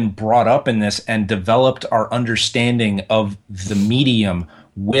we've been brought up in this and developed our understanding of the medium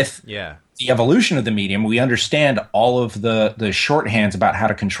with Yeah. the evolution of the medium. We understand all of the shorthands about how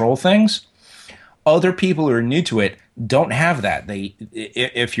to control things. Other people who are new to it don't have that.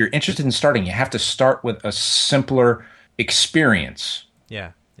 If you're interested in starting, you have to start with a simpler experience.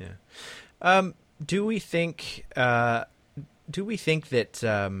 Yeah. Do we think that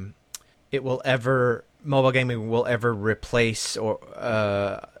mobile gaming will ever replace or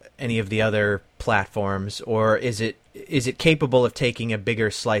any of the other platforms, or is it capable of taking a bigger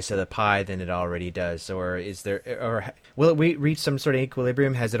slice of the pie than it already does, or will it reach some sort of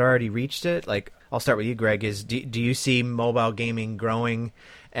equilibrium? Has it already reached it? Like, I'll start with you, Greg. Do you see mobile gaming growing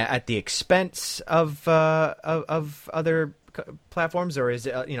at the expense of other platforms, or is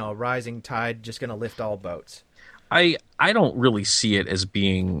it a rising tide just going to lift all boats? I don't really see it as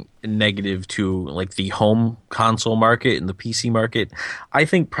being negative to like the home console market and the PC market. I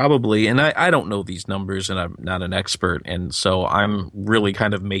think probably, and I don't know these numbers and I'm not an expert, and so I'm really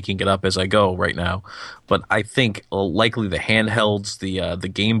kind of making it up as I go right now. But I think likely the handhelds, the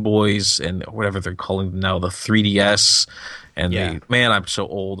Game Boys and whatever they're calling them now, the 3DS. And man, I'm so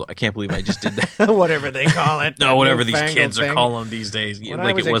old. I can't believe I just did that. Whatever they call it. No, whatever these kids are calling them these days. When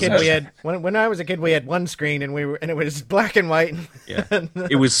I was a kid, we had one screen, and it was black and white. Yeah,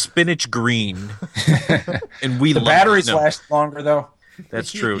 it was spinach green, and the batteries last longer though. That's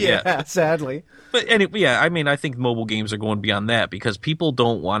true. Yeah, sadly. But anyway, I mean, I think mobile games are going beyond that because people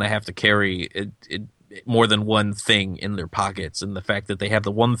don't want to have to carry more than one thing in their pockets, and the fact that they have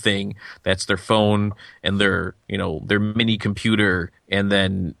the one thing that's their phone and their mini computer, and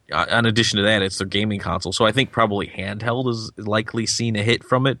then in addition to that, it's their gaming console. So I think probably handheld is likely seen a hit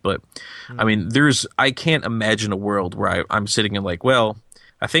from it. But I mean, I can't imagine a world where I'm sitting and like, well,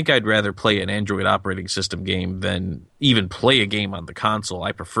 I think I'd rather play an Android operating system game than even play a game on the console.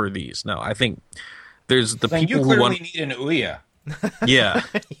 I prefer these. No, I think there's the people you who clearly need an Ouya. Yeah.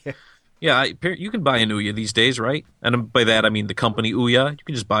 Yeah, you can buy an Ouya these days, right? And by that I mean the company Ouya. You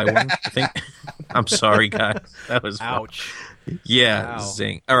can just buy one, I think. I'm sorry, guys. That was ouch. Fun. Yeah, wow.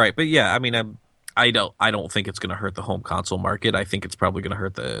 Zing. All right, but yeah, I mean, I don't think it's going to hurt the home console market. I think it's probably going to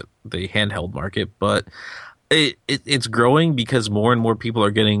hurt the handheld market, but it's growing because more and more people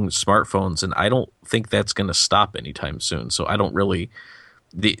are getting smartphones, and I don't think that's going to stop anytime soon. So I don't really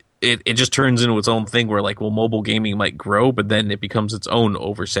It just turns into its own thing where like, well, mobile gaming might grow, but then it becomes its own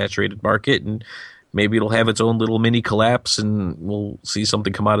oversaturated market, and maybe it'll have its own little mini collapse, and we'll see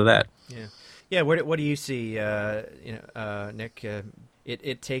something come out of that. Yeah. What do you see, Nick?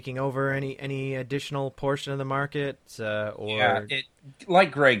 It taking over any additional portion of the market,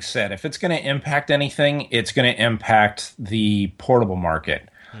 like Greg said, if it's going to impact anything, it's going to impact the portable market.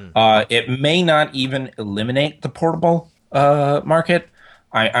 It may not even eliminate the portable market.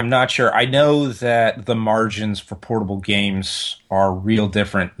 I'm not sure. I know that the margins for portable games are real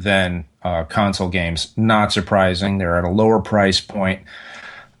different than console games. Not surprising. They're at a lower price point,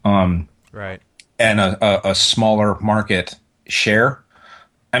 right, and a smaller market share.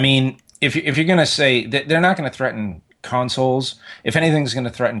 I mean, if you're going to say that they're not going to threaten consoles, if anything's going to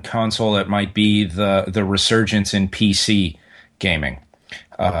threaten console, it might be the resurgence in PC gaming,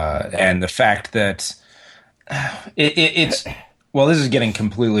 and the fact that it's. Well, this is getting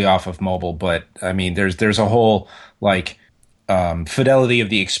completely off of mobile, but I mean, there's a whole like fidelity of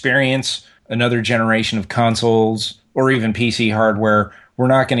the experience, another generation of consoles or even PC hardware. We're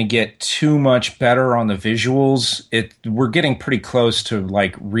not going to get too much better on the visuals. We're getting pretty close to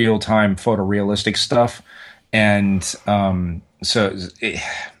like real time photorealistic stuff, and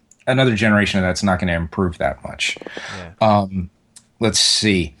another generation of that's not going to improve that much. Yeah. Let's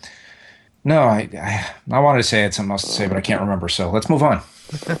see. No, I wanted to say I had something else to say, but I can't remember. So let's move on.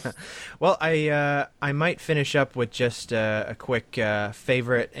 Well, I might finish up with just a quick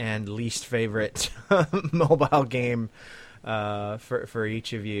favorite and least favorite mobile game for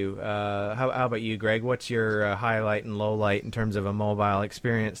each of you. How about you, Greg? What's your highlight and low light in terms of a mobile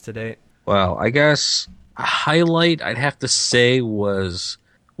experience to date? Well, I guess a highlight I'd have to say was.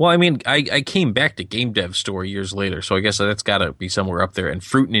 Well, I mean, I came back to Game Dev Store years later, so I guess that's got to be somewhere up there. And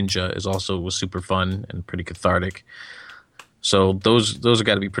Fruit Ninja was super fun and pretty cathartic. So those have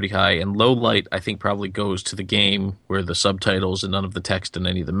got to be pretty high. And low light, I think, probably goes to the game where the subtitles and none of the text and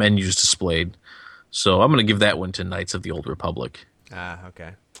any of the menus displayed. So I'm going to give that one to Knights of the Old Republic. Ah,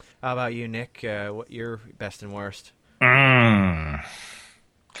 okay. How about you, Nick? What your best and worst? Oh,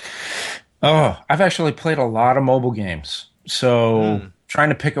 I've actually played a lot of mobile games, so. Trying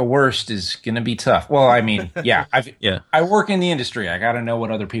to pick a worst is going to be tough. Well, I mean, yeah, I work in the industry. I got to know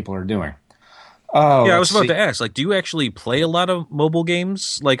what other people are doing. Oh, Yeah, I let's was about see. to ask, like, do you actually play a lot of mobile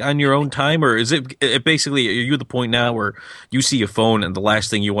games, like, on your own time, or is it basically, are you at the point now where you see a phone and the last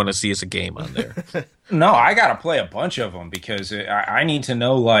thing you want to see is a game on there? No, I got to play a bunch of them because I need to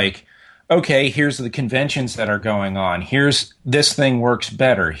know, like, okay, here's the conventions that are going on. Here's this thing works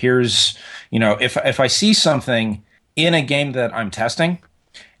better. Here's, if I see something in a game that I'm testing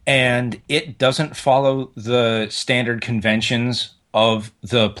and it doesn't follow the standard conventions of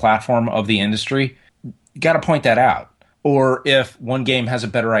the platform of the industry, you got to point that out. Or if one game has a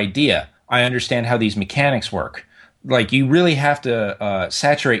better idea, I understand how these mechanics work. Like you really have to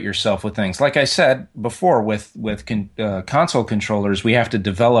saturate yourself with things. Like I said before, with console controllers, we have to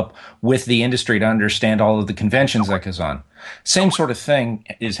develop with the industry to understand all of the conventions that goes on. Same sort of thing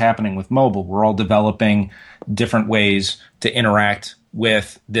is happening with mobile. We're all developing different ways to interact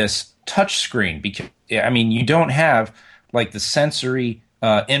with this touch screen because I mean you don't have like the sensory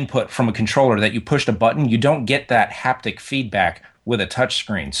input from a controller that you pushed a button. You don't get that haptic feedback with a touch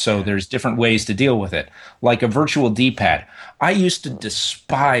screen. So there's different ways to deal with it, like a virtual D-pad. I used to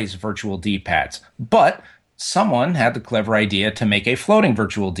despise virtual D-pads, but someone had the clever idea to make a floating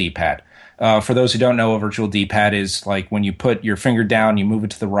virtual D-pad. For those who don't know, a virtual D-pad is like when you put your finger down, you move it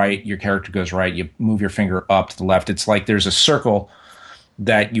to the right, your character goes right, you move your finger up to the left. It's like there's a circle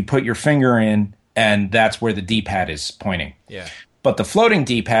that you put your finger in, and that's where the D-pad is pointing. Yeah. But the floating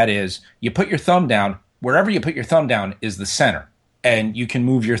D-pad is you put your thumb down, wherever you put your thumb down is the center. And you can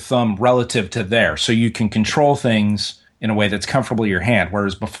move your thumb relative to there. So you can control things in a way that's comfortable to your hand.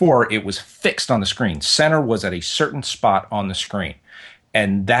 Whereas before, it was fixed on the screen. Center was at a certain spot on the screen.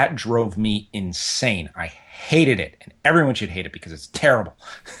 And that drove me insane. I hated it. And everyone should hate it because it's terrible.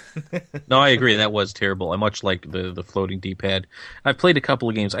 No, I agree. That was terrible. I much like the floating D-pad. I've played a couple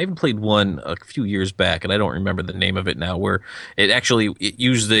of games. I even played one a few years back, and I don't remember the name of it now, where it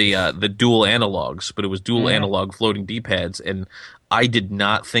used the dual analogs, but it was dual analog floating D-pads, and I did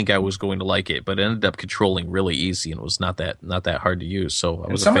not think I was going to like it, but it ended up controlling really easy and was not that hard to use. So I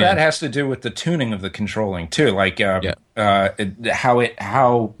And was some a of fan. that has to do with the tuning of the controlling too, like Yeah.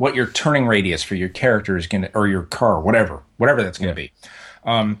 what your turning radius for your character is going to, or your car, whatever that's going to be.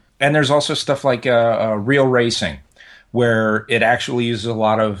 And there's also stuff like real racing, where it actually uses a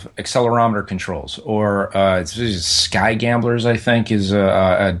lot of accelerometer controls, or Sky Gamblers, I think, is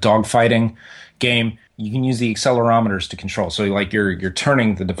a dogfighting game. You can use the accelerometers to control. So like you're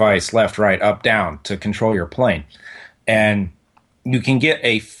turning the device left, right, up, down to control your plane. And you can get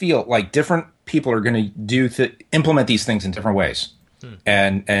a feel like different people are going to implement these things in different ways.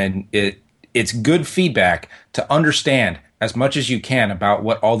 And it's good feedback to understand as much as you can about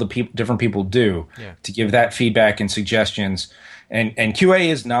what all the different people do to give that feedback and suggestions. And QA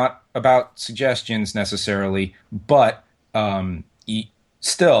is not about suggestions necessarily, but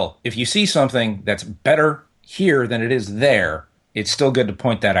still, if you see something that's better here than it is there, it's still good to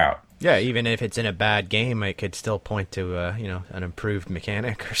point that out. Yeah, even if it's in a bad game, it could still point to an improved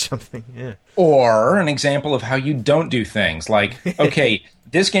mechanic or something. Yeah. Or an example of how you don't do things. Like, okay,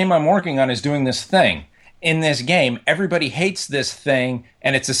 this game I'm working on is doing this thing. In this game, everybody hates this thing,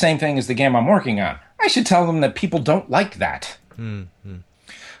 and it's the same thing as the game I'm working on. I should tell them that people don't like that. Mm-hmm.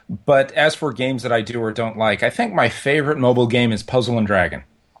 But as for games that I do or don't like, I think my favorite mobile game is Puzzle and Dragon.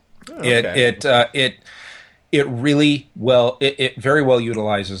 Okay. It really it very well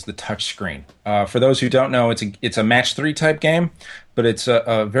utilizes the touch screen. For those who don't know, it's a match 3 type game, but it's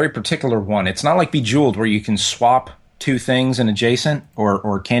a very particular one. It's not like Bejeweled where you can swap two things in adjacent,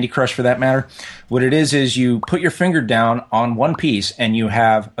 or Candy Crush for that matter. What it is you put your finger down on one piece and you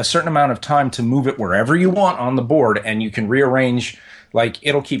have a certain amount of time to move it wherever you want on the board, and you can rearrange, like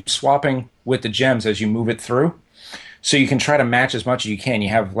it'll keep swapping with the gems as you move it through. So you can try to match as much as you can. You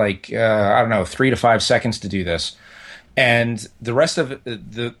have 3 to 5 seconds to do this. And the rest of it,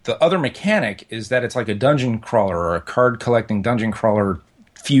 the other mechanic is that it's like a dungeon crawler or a card collecting dungeon crawler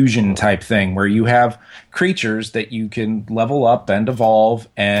fusion type thing where you have creatures that you can level up and evolve,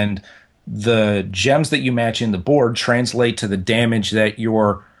 and the gems that you match in the board translate to the damage that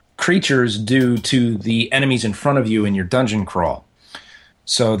your creatures do to the enemies in front of you in your dungeon crawl.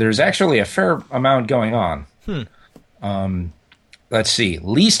 So there's actually a fair amount going on. Let's see.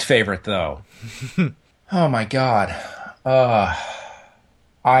 Least favorite, though. Oh, my God.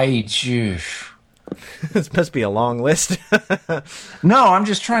 This must be a long list. No, I'm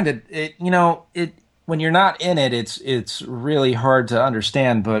just trying to. When you're not in it, it's really hard to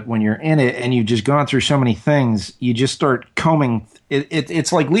understand. But when you're in it and you've just gone through so many things, you just start combing.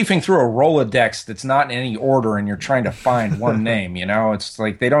 It's like leafing through a Rolodex that's not in any order, and you're trying to find one name. It's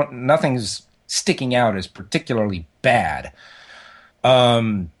like nothing's sticking out as particularly bad.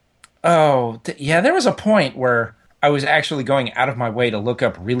 Yeah, there was a point where I was actually going out of my way to look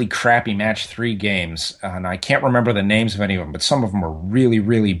up really crappy match 3 games, and I can't remember the names of any of them, but some of them were really,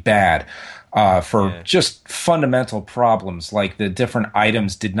 really bad for Yeah. just fundamental problems, like the different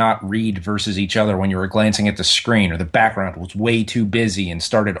items did not read versus each other when you were glancing at the screen, or the background was way too busy and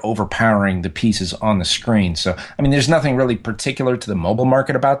started overpowering the pieces on the screen. So, I mean, there's nothing really particular to the mobile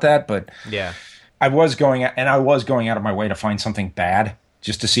market about that, but Yeah. I was going out of my way to find something bad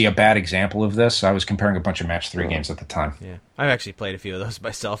just to see a bad example of this. I was comparing a bunch of match 3 games at the time. Yeah, I've actually played a few of those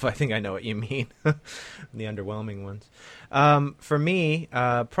myself. I think I know what you mean. The underwhelming ones. For me,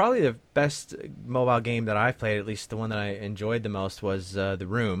 probably the best mobile game that I've played, at least the one that I enjoyed the most, was The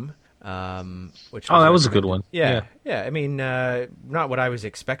Room. Which Oh, that was a good recommended- one. Yeah. I mean, not what I was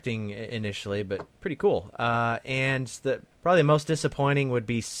expecting initially, but pretty cool. And probably the most disappointing would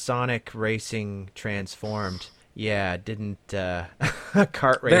be Sonic Racing Transformed. Yeah, didn't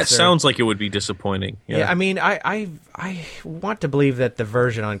kart racer. That sounds like it would be disappointing. Yeah, I mean, I want to believe that the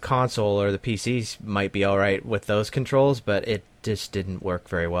version on console or the PCs might be all right with those controls, but it just didn't work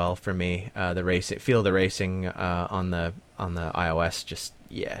very well for me. The racing on the iOS just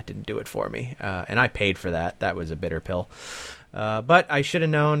didn't do it for me, and I paid for that. That was a bitter pill. But I should have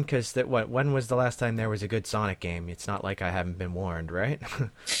known, because when was the last time there was a good Sonic game? It's not like I haven't been warned, right?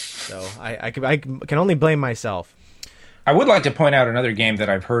 So I can only blame myself. I would like to point out another game that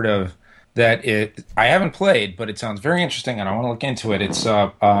I've heard of that I haven't played, but it sounds very interesting, and I want to look into it. It's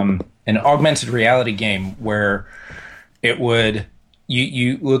an augmented reality game where it would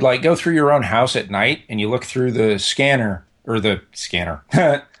you would like go through your own house at night, and you look through the scanner or the scanner.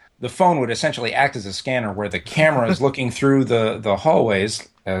 The phone would essentially act as a scanner, where the camera is looking through the hallways,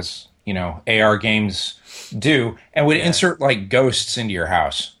 as you know, AR games do, and would insert like ghosts into your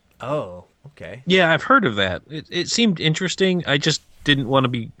house. Oh, okay. Yeah, I've heard of that. It seemed interesting. I just didn't want to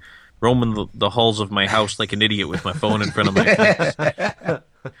be roaming the halls of my house like an idiot with my phone in front of my face.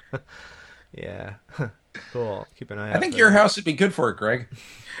 Yeah. Cool. Keep an eye out. I think for your that. house would be good for it, Greg.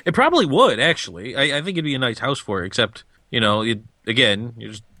 It probably would, actually. I think it'd be a nice house for it, except, you're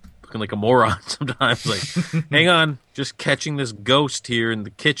just looking like a moron sometimes. Like, hang on, just catching this ghost here in the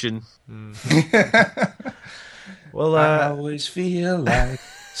kitchen. Well, I always feel like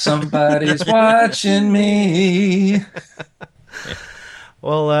somebody's watching me.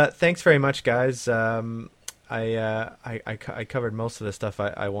 Well, thanks very much, guys. I covered most of the stuff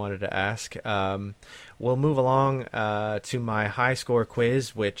I wanted to ask. We'll move along to my high score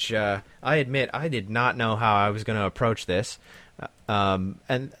quiz, which I admit I did not know how I was going to approach this.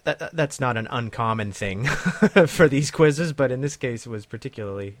 And that's not an uncommon thing for these quizzes, but in this case, it was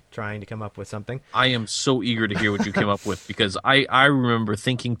particularly trying to come up with something. I am so eager to hear what you came up with, because I remember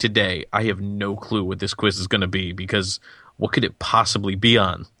thinking today, I have no clue what this quiz is going to be, because what could it possibly be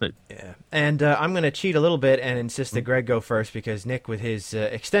on? Yeah, and I'm going to cheat a little bit and insist that Greg go first, because Nick, with his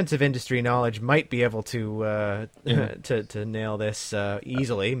extensive industry knowledge, might be able to to nail this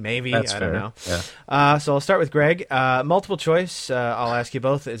easily. Maybe. That's I fair. don't know. Yeah. So I'll start with Greg. Multiple choice. I'll ask you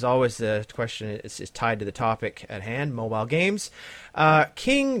both. As always, the question is tied to the topic at hand: mobile games.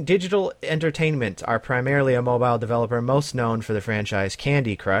 King Digital Entertainment are primarily a mobile developer, most known for the franchise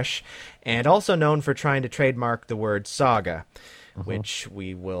Candy Crush, and also known for trying to trademark the word saga, which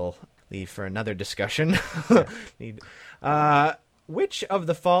we will leave for another discussion. Which of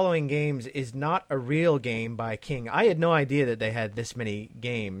the following games is not a real game by King? I had no idea that they had this many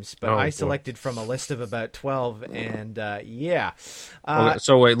games, but Oh, I boy. selected from a list of about 12, and yeah. Okay,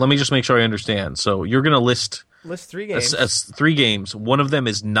 so wait, let me just make sure I understand. So you're going to list List 3 games. as 3 games. One of them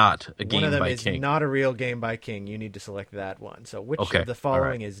is not a game One of them by is King. not a real game by King. You need to select that one. So which Okay, of the all right.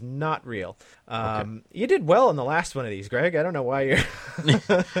 following is not real? You did well in the last one of these, Greg. I don't know why you're...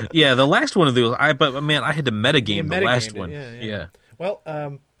 Yeah, the last one of those. But man, I had to metagame You the last metagamed it, one. yeah.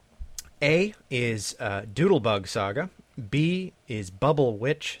 Well, A is Doodlebug Saga. B is Bubble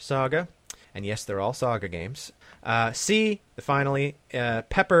Witch Saga. And yes, they're all Saga games. C, finally,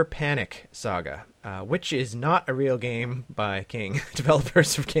 Pepper Panic Saga, which is not a real game by King,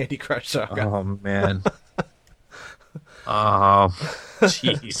 developers of Candy Crush Saga. Oh man. Oh,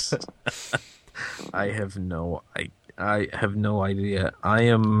 jeez. I have no idea. I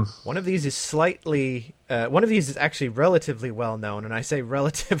am. One of these is slightly. One of these is actually relatively well known, and I say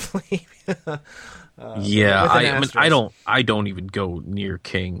relatively. Yeah, with an I mean, asterisk. I don't even go near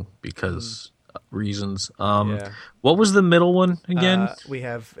King because reasons. Yeah. What was the middle one again? We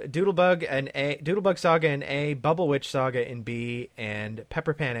have Doodlebug Saga in A, Bubble Witch Saga in B, and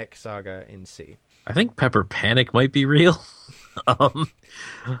Pepper Panic Saga in C. I think Pepper Panic might be real.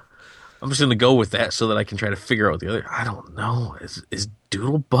 I'm just gonna go with that so that I can try to figure out the other. I don't know. Is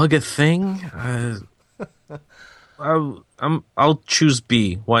Doodlebug a thing? I'll choose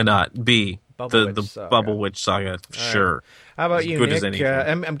B. Why not B? The Saga. Bubble Witch Saga. Sure. Right. How about you, good Nick? as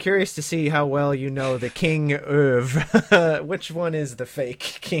anything. I'm curious to see how well you know the King oeuvre. Which one is the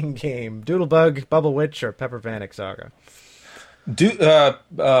fake King game? Doodlebug, Bubble Witch, or Pepper Panic Saga?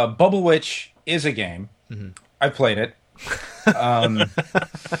 Bubble Witch is a game. Mm-hmm. I played it.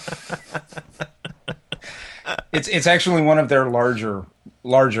 It's actually one of their larger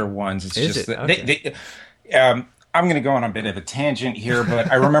ones. It's is just it? that Okay. I'm going to go on a bit of a tangent here,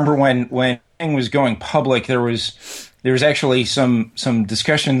 but I remember when King was going public, there was actually some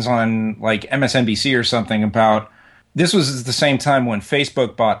discussions on like MSNBC or something about this was the same time when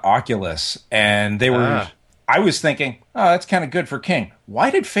Facebook bought Oculus, and they were. I was thinking, oh, that's kind of good for King. Why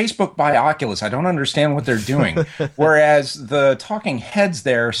did Facebook buy Oculus? I don't understand what they're doing. Whereas the talking heads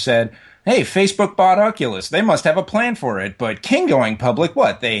there said, hey, Facebook bought Oculus. They must have a plan for it. But King going public,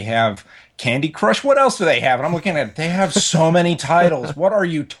 what? They have Candy Crush. What else do they have? And I'm looking at it. They have so many titles. What are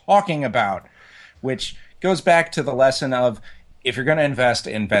you talking about? Which goes back to the lesson of if you're going to invest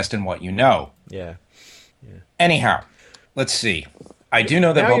in what you know. Yeah. Anyhow, let's see. I do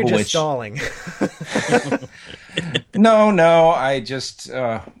know that now Bubble you're just Witch. Stalling. No, I just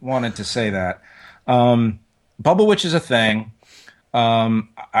wanted to say that. Bubble Witch is a thing.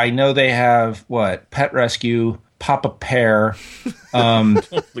 I know they have, Pet Rescue, Papa Pear.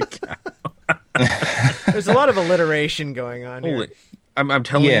 There's a lot of alliteration going on here. I'm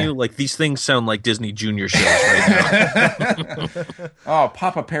telling you, like, these things sound like Disney Junior shows right now. Oh,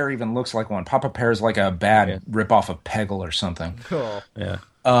 Papa Pear even looks like one. Papa Pear is like a bad ripoff of Peggle or something. Cool. Yeah.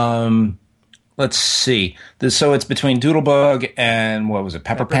 Let's see. So it's between Doodlebug and, what was it,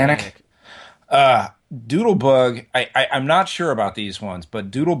 Pepper Panic? Doodlebug, I'm not sure about these ones,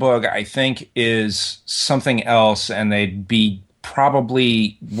 but Doodlebug I think is something else, and they'd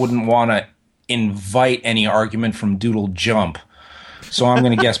probably wouldn't want to invite any argument from Doodle Jump. So I'm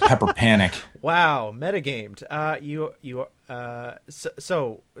going to guess Pepper Panic. Wow, metagamed.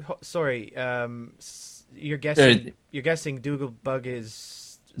 Sorry. You're guessing Doodlebug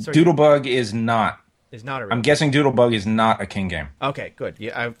is. Sorry, Doodlebug is not. Is not a real I'm guessing Doodlebug is not a King game. Okay, good.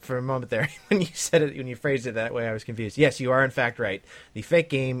 Yeah, for a moment there, when you phrased it that way, I was confused. Yes, you are in fact right. The fake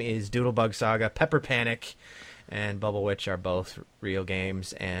game is Doodlebug Saga. Pepper Panic and Bubble Witch are both real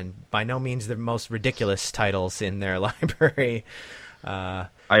games, and by no means the most ridiculous titles in their library. I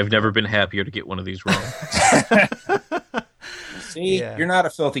have never been happier to get one of these wrong. See, You're not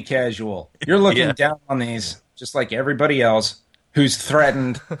a filthy casual. You're looking down on these just like everybody else who's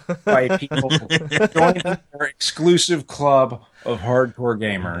threatened by people joining their exclusive club of hardcore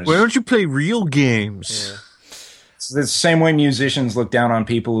gamers. Why don't you play real games? Yeah. It's the same way musicians look down on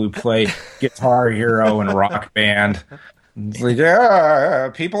people who play Guitar Hero and Rock Band. It's like,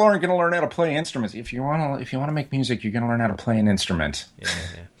 people aren't going to learn how to play instruments. If you want to make music, you're going to learn how to play an instrument. Yeah.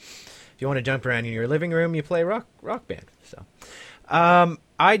 If you want to jump around in your living room, you play rock band. So,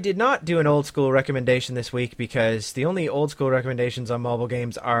 I did not do an old school recommendation this week because the only old school recommendations on mobile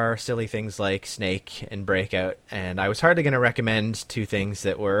games are silly things like Snake and Breakout, and I was hardly going to recommend two things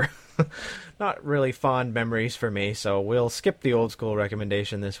that were not really fond memories for me, so we'll skip the old school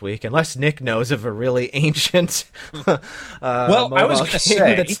recommendation this week, unless Nick knows of a really ancient well, I was going to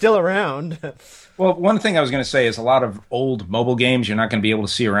say that's still around. Well, one thing I was going to say is a lot of old mobile games you're not going to be able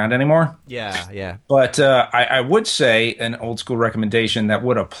to see around anymore. Yeah. But I would say an old school recommendation that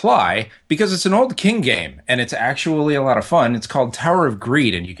would apply because it's an old King game and it's actually a lot of fun. It's called Tower of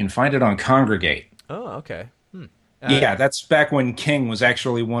Greed, and you can find it on Congregate. Oh, okay. Yeah, that's back when King was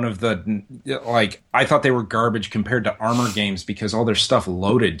actually one of the, I thought they were garbage compared to Armor games because all their stuff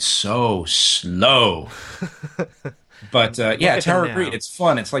loaded so slow. But Tower of Greed, it's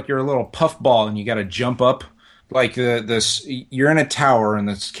fun. It's like you're a little puffball and you got to jump up. Like you're in a tower and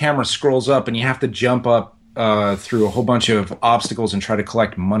the camera scrolls up and you have to jump up through a whole bunch of obstacles and try to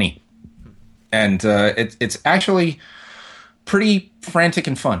collect money. And it's actually pretty frantic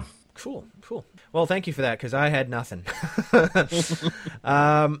and fun. Cool. Well, thank you for that because I had nothing.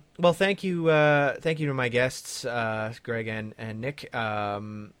 Well, thank you to my guests, Greg and Nick.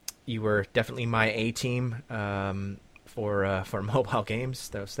 You were definitely my A team for mobile games.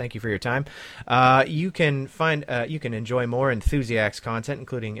 So thank you for your time. You can enjoy more Enthusiasts content,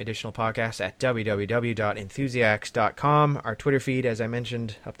 including additional podcasts at www.enthusiasts.com. Our Twitter feed, as I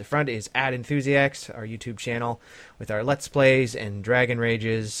mentioned up the front, is @Enthusiasts. Our YouTube channel with our Let's Plays and Dragon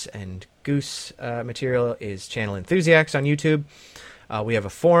Rages and Goose material is Channel Enthusiasts on YouTube. We have a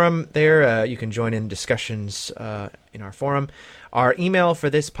forum there. You can join in discussions in our forum. Our email for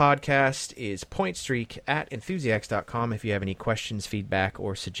this podcast is pointstreak@enthusiasts.com if you have any questions, feedback,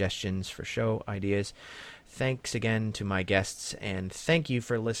 or suggestions for show ideas. Thanks again to my guests, and thank you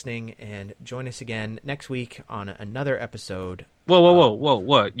for listening, and join us again next week on another episode. Whoa,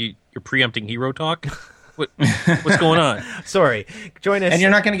 what? You're preempting Hero Talk? What's going on? Sorry. Join us. And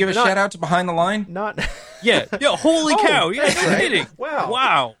you're not going to give a shout out to Behind the Line? Not. Yeah. Holy cow! You're kidding.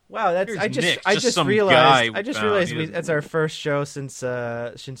 Wow. That's. Here's I just. Nick, I just just some realized. guy, I just realized that's our first show since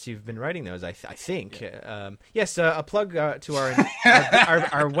you've been writing those. I think. Yes. A plug to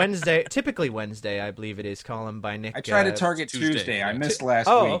our Wednesday, typically Wednesday, I believe it is, column by Nick. I try to target Tuesday. I missed last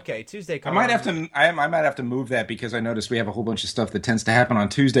week. Oh, okay. Tuesday. Column. I might have to move that because I noticed we have a whole bunch of stuff that tends to happen on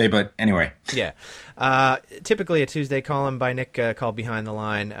Tuesday. But anyway. Yeah. Typically a Tuesday column by Nick called Behind the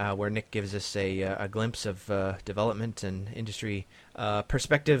Line, where Nick gives us a glimpse of development and industry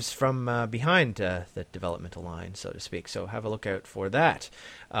perspectives from behind the developmental line, so to speak. So have a look out for that.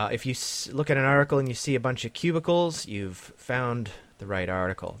 If you look at an article and you see a bunch of cubicles, you've found the right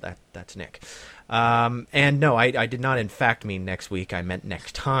article. That's Nick. And no, I did not in fact mean next week. I meant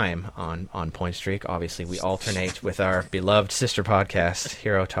next time on Point Streak. Obviously, we alternate with our beloved sister podcast,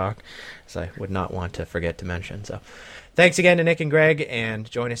 Hero Talk, as I would not want to forget to mention. So thanks again to Nick and Greg, and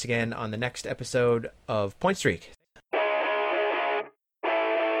join us again on the next episode of Point Streak.